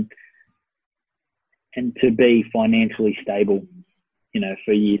younger, and to be financially stable, you know,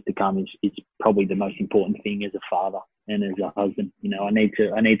 for years to come is probably the most important thing as a father and as a husband. You know, I need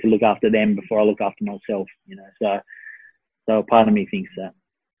to look after them before I look after myself, you know, so a part of me thinks that.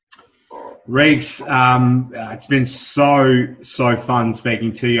 Reegs, it's been so fun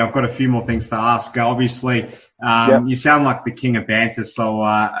speaking to you. I've got a few more things to ask. Obviously, you sound like the king of banter. So,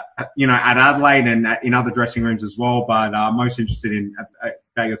 you know, at Adelaide and in other dressing rooms as well, but most interested in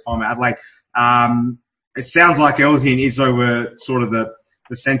about your time at Adelaide. It sounds like Elsey and Izzo were sort of the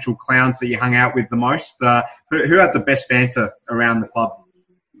central clowns that you hung out with the most. Who had the best banter around the club?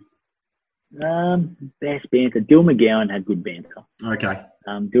 Best banter. Dill McGowan had good banter. Okay.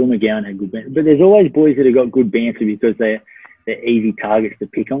 Dill McGowan had good banter. But there's always boys that have got good banter because they're easy targets to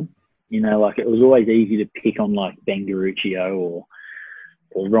pick on. You know, like it was always easy to pick on like Ben Garuccio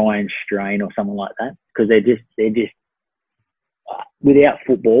or Ryan Strain or someone like that, because they're just without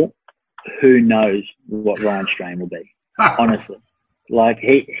football, who knows what Ryan Strain will be? Honestly, like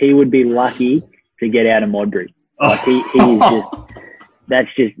he would be lucky to get out of Modbury. Like he is just,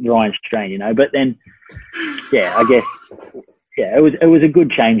 that's just Ryan Strain, you know. But then, yeah, I guess, yeah, it was a good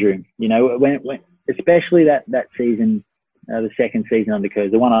change room, you know. When especially that season, the second season under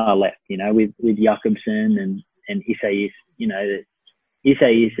Kurz, the one I left, you know, with Jakobsen and Isaias, you know,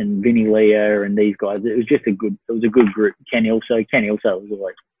 Isaias and Vinny Leah and these guys. It was a good group. Ken Ilso was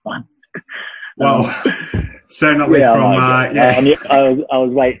always fun. Well, certainly yeah, from I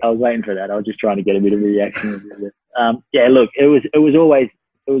was waiting for that. I was just trying to get a bit of a reaction. Yeah, look, it was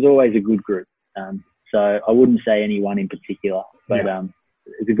always a good group. So I wouldn't say anyone in particular, but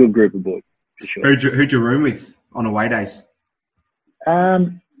it's a good group of boys for sure. Who'd you room with on away days?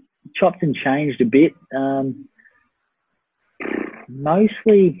 Chopped and changed a bit.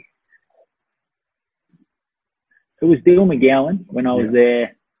 Mostly, it was Dill McGowan when I was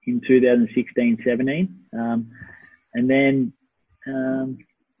there in 2016-17. And then, can't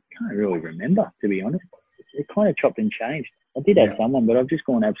really remember, to be honest. It kind of chopped and changed. I did have someone, but I've just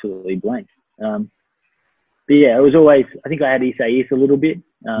gone absolutely blank. But yeah, it was always, I think I had Isaias a little bit.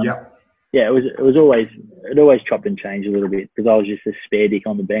 Yeah, it always chopped and changed a little bit because I was just a spare dick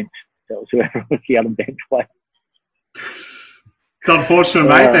on the bench. So it was whoever was the other bench player. It's unfortunate,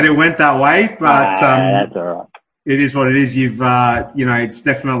 mate, that it went that way, but that's all right. It is what it is. You've, you know, it's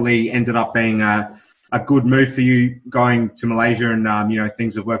definitely ended up being a good move for you going to Malaysia, and you know,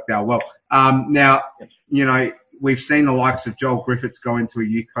 things have worked out well. Now, you know, we've seen the likes of Joel Griffiths go into a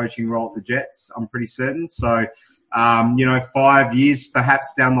youth coaching role at the Jets, I'm pretty certain. So, you know, 5 years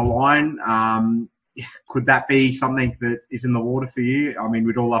perhaps down the line, could that be something that is in the water for you? I mean,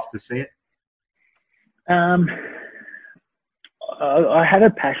 we'd all love to see it. I have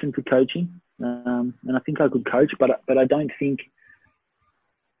a passion for coaching, and I think I could coach, but I don't think.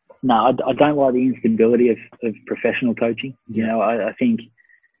 No, I don't like the instability of professional coaching. You know, I think,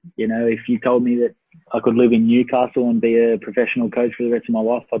 you know, if you told me that I could live in Newcastle and be a professional coach for the rest of my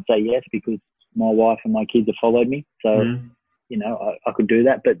life, I'd say yes, because my wife and my kids have followed me. So, you know, I could do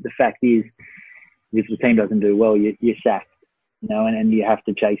that. But the fact is, if the team doesn't do well, you're sacked, you know, and you have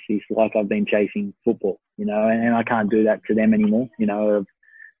to chase this like I've been chasing football, you know, and I can't do that to them anymore. You know,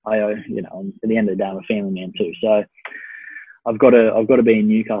 you know, at the end of the day, I'm a family man too. So I've got to be in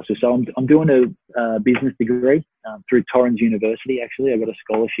Newcastle. So I'm doing a business degree through Torrens University. Actually, I got a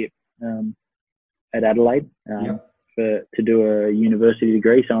scholarship at Adelaide to do a university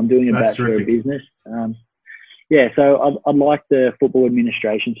degree. So I'm doing a Bachelor of Business. So I like the football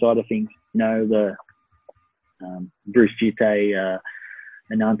administration side of things. You know, the Bruce Jitte,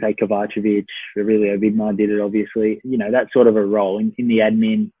 Anante Kovacevic, Aurelio Vidmar did it, obviously. You know, that sort of a role in the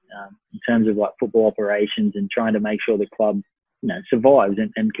admin in terms of like football operations and trying to make sure the club, you know, survives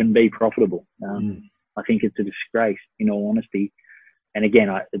and can be profitable. I think it's a disgrace, in all honesty. And again,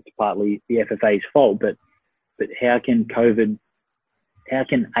 it's partly the FFA's fault, but how can COVID how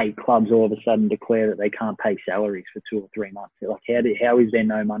can 8 clubs all of a sudden declare that they can't pay salaries for 2 or 3 months? Like, how is there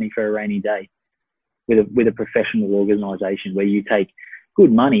no money for a rainy day with a professional organisation where you take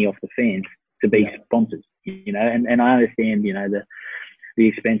good money off the fans to be sponsors, you know? And I understand, you know, the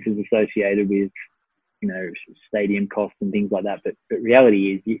expenses associated with, you know, stadium costs and things like that. But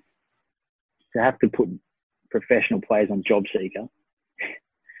reality is, to have to put professional players on JobSeeker,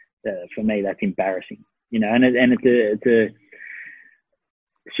 for me, that's embarrassing, you know. And it's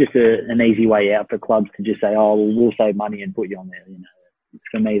just an easy way out for clubs to just say, oh, well, we'll save money and put you on there. You know,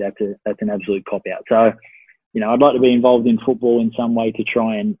 for me, that's an absolute cop out. So, you know, I'd like to be involved in football in some way to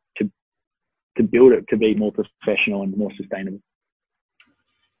try and to build it to be more professional and more sustainable.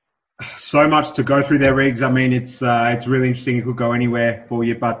 So much to go through there, Riggs. I mean, it's really interesting. It could go anywhere for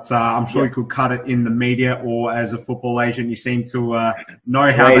you, but I'm sure you could cut it in the media or as a football agent. You seem to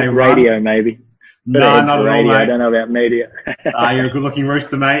know how they run. Radio, maybe. No, not at all, mate. I don't know about media. You're a good-looking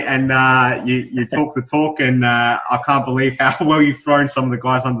rooster, mate, and you talk the talk, and I can't believe how well you've thrown some of the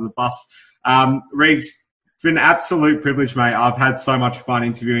guys under the bus. Riggs, it's been an absolute privilege, mate. I've had so much fun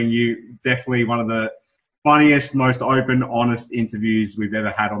interviewing you. Definitely one of the funniest, most open, honest interviews we've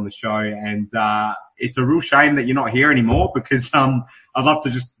ever had on the show, and it's a real shame that you're not here anymore because I'd love to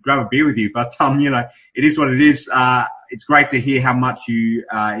just grab a beer with you, but you know, it is what it is. It's great to hear how much you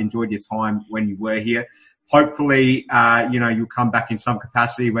enjoyed your time when you were here. Hopefully, you know, you'll come back in some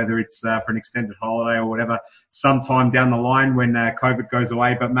capacity, whether it's for an extended holiday or whatever, sometime down the line when COVID goes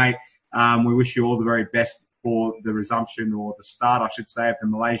away. But mate, we wish you all the very best for the resumption, or the start, I should say, of the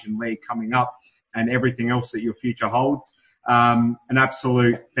Malaysian League coming up, and everything else that your future holds. An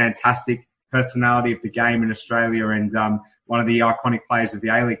absolute fantastic personality of the game in Australia, and one of the iconic players of the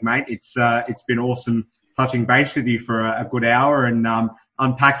A-League, mate. It's been awesome touching base with you for a good hour and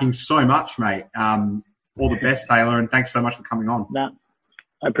unpacking so much, mate. All the best, Taylor, and thanks so much for coming on. No,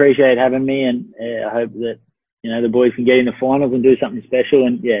 I appreciate having me, and I hope that, you know, the boys can get in the finals and do something special.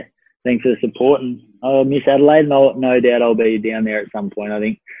 And yeah, thanks for the support. And I'll miss Adelaide, and no doubt I'll be down there at some point. I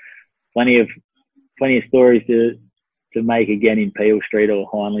think plenty of stories to make again in Peel Street or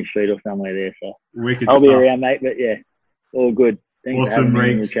Hindley Street or somewhere there. So Wicked I'll stuff. be around, mate. But yeah, all good. Thanks for having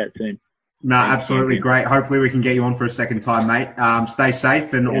me. We'll chat soon. No, absolutely great. Hopefully we can get you on for a second time, mate. Stay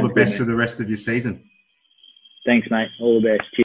safe and all the best for the rest of your season. Thanks, mate. All the best. Cheers.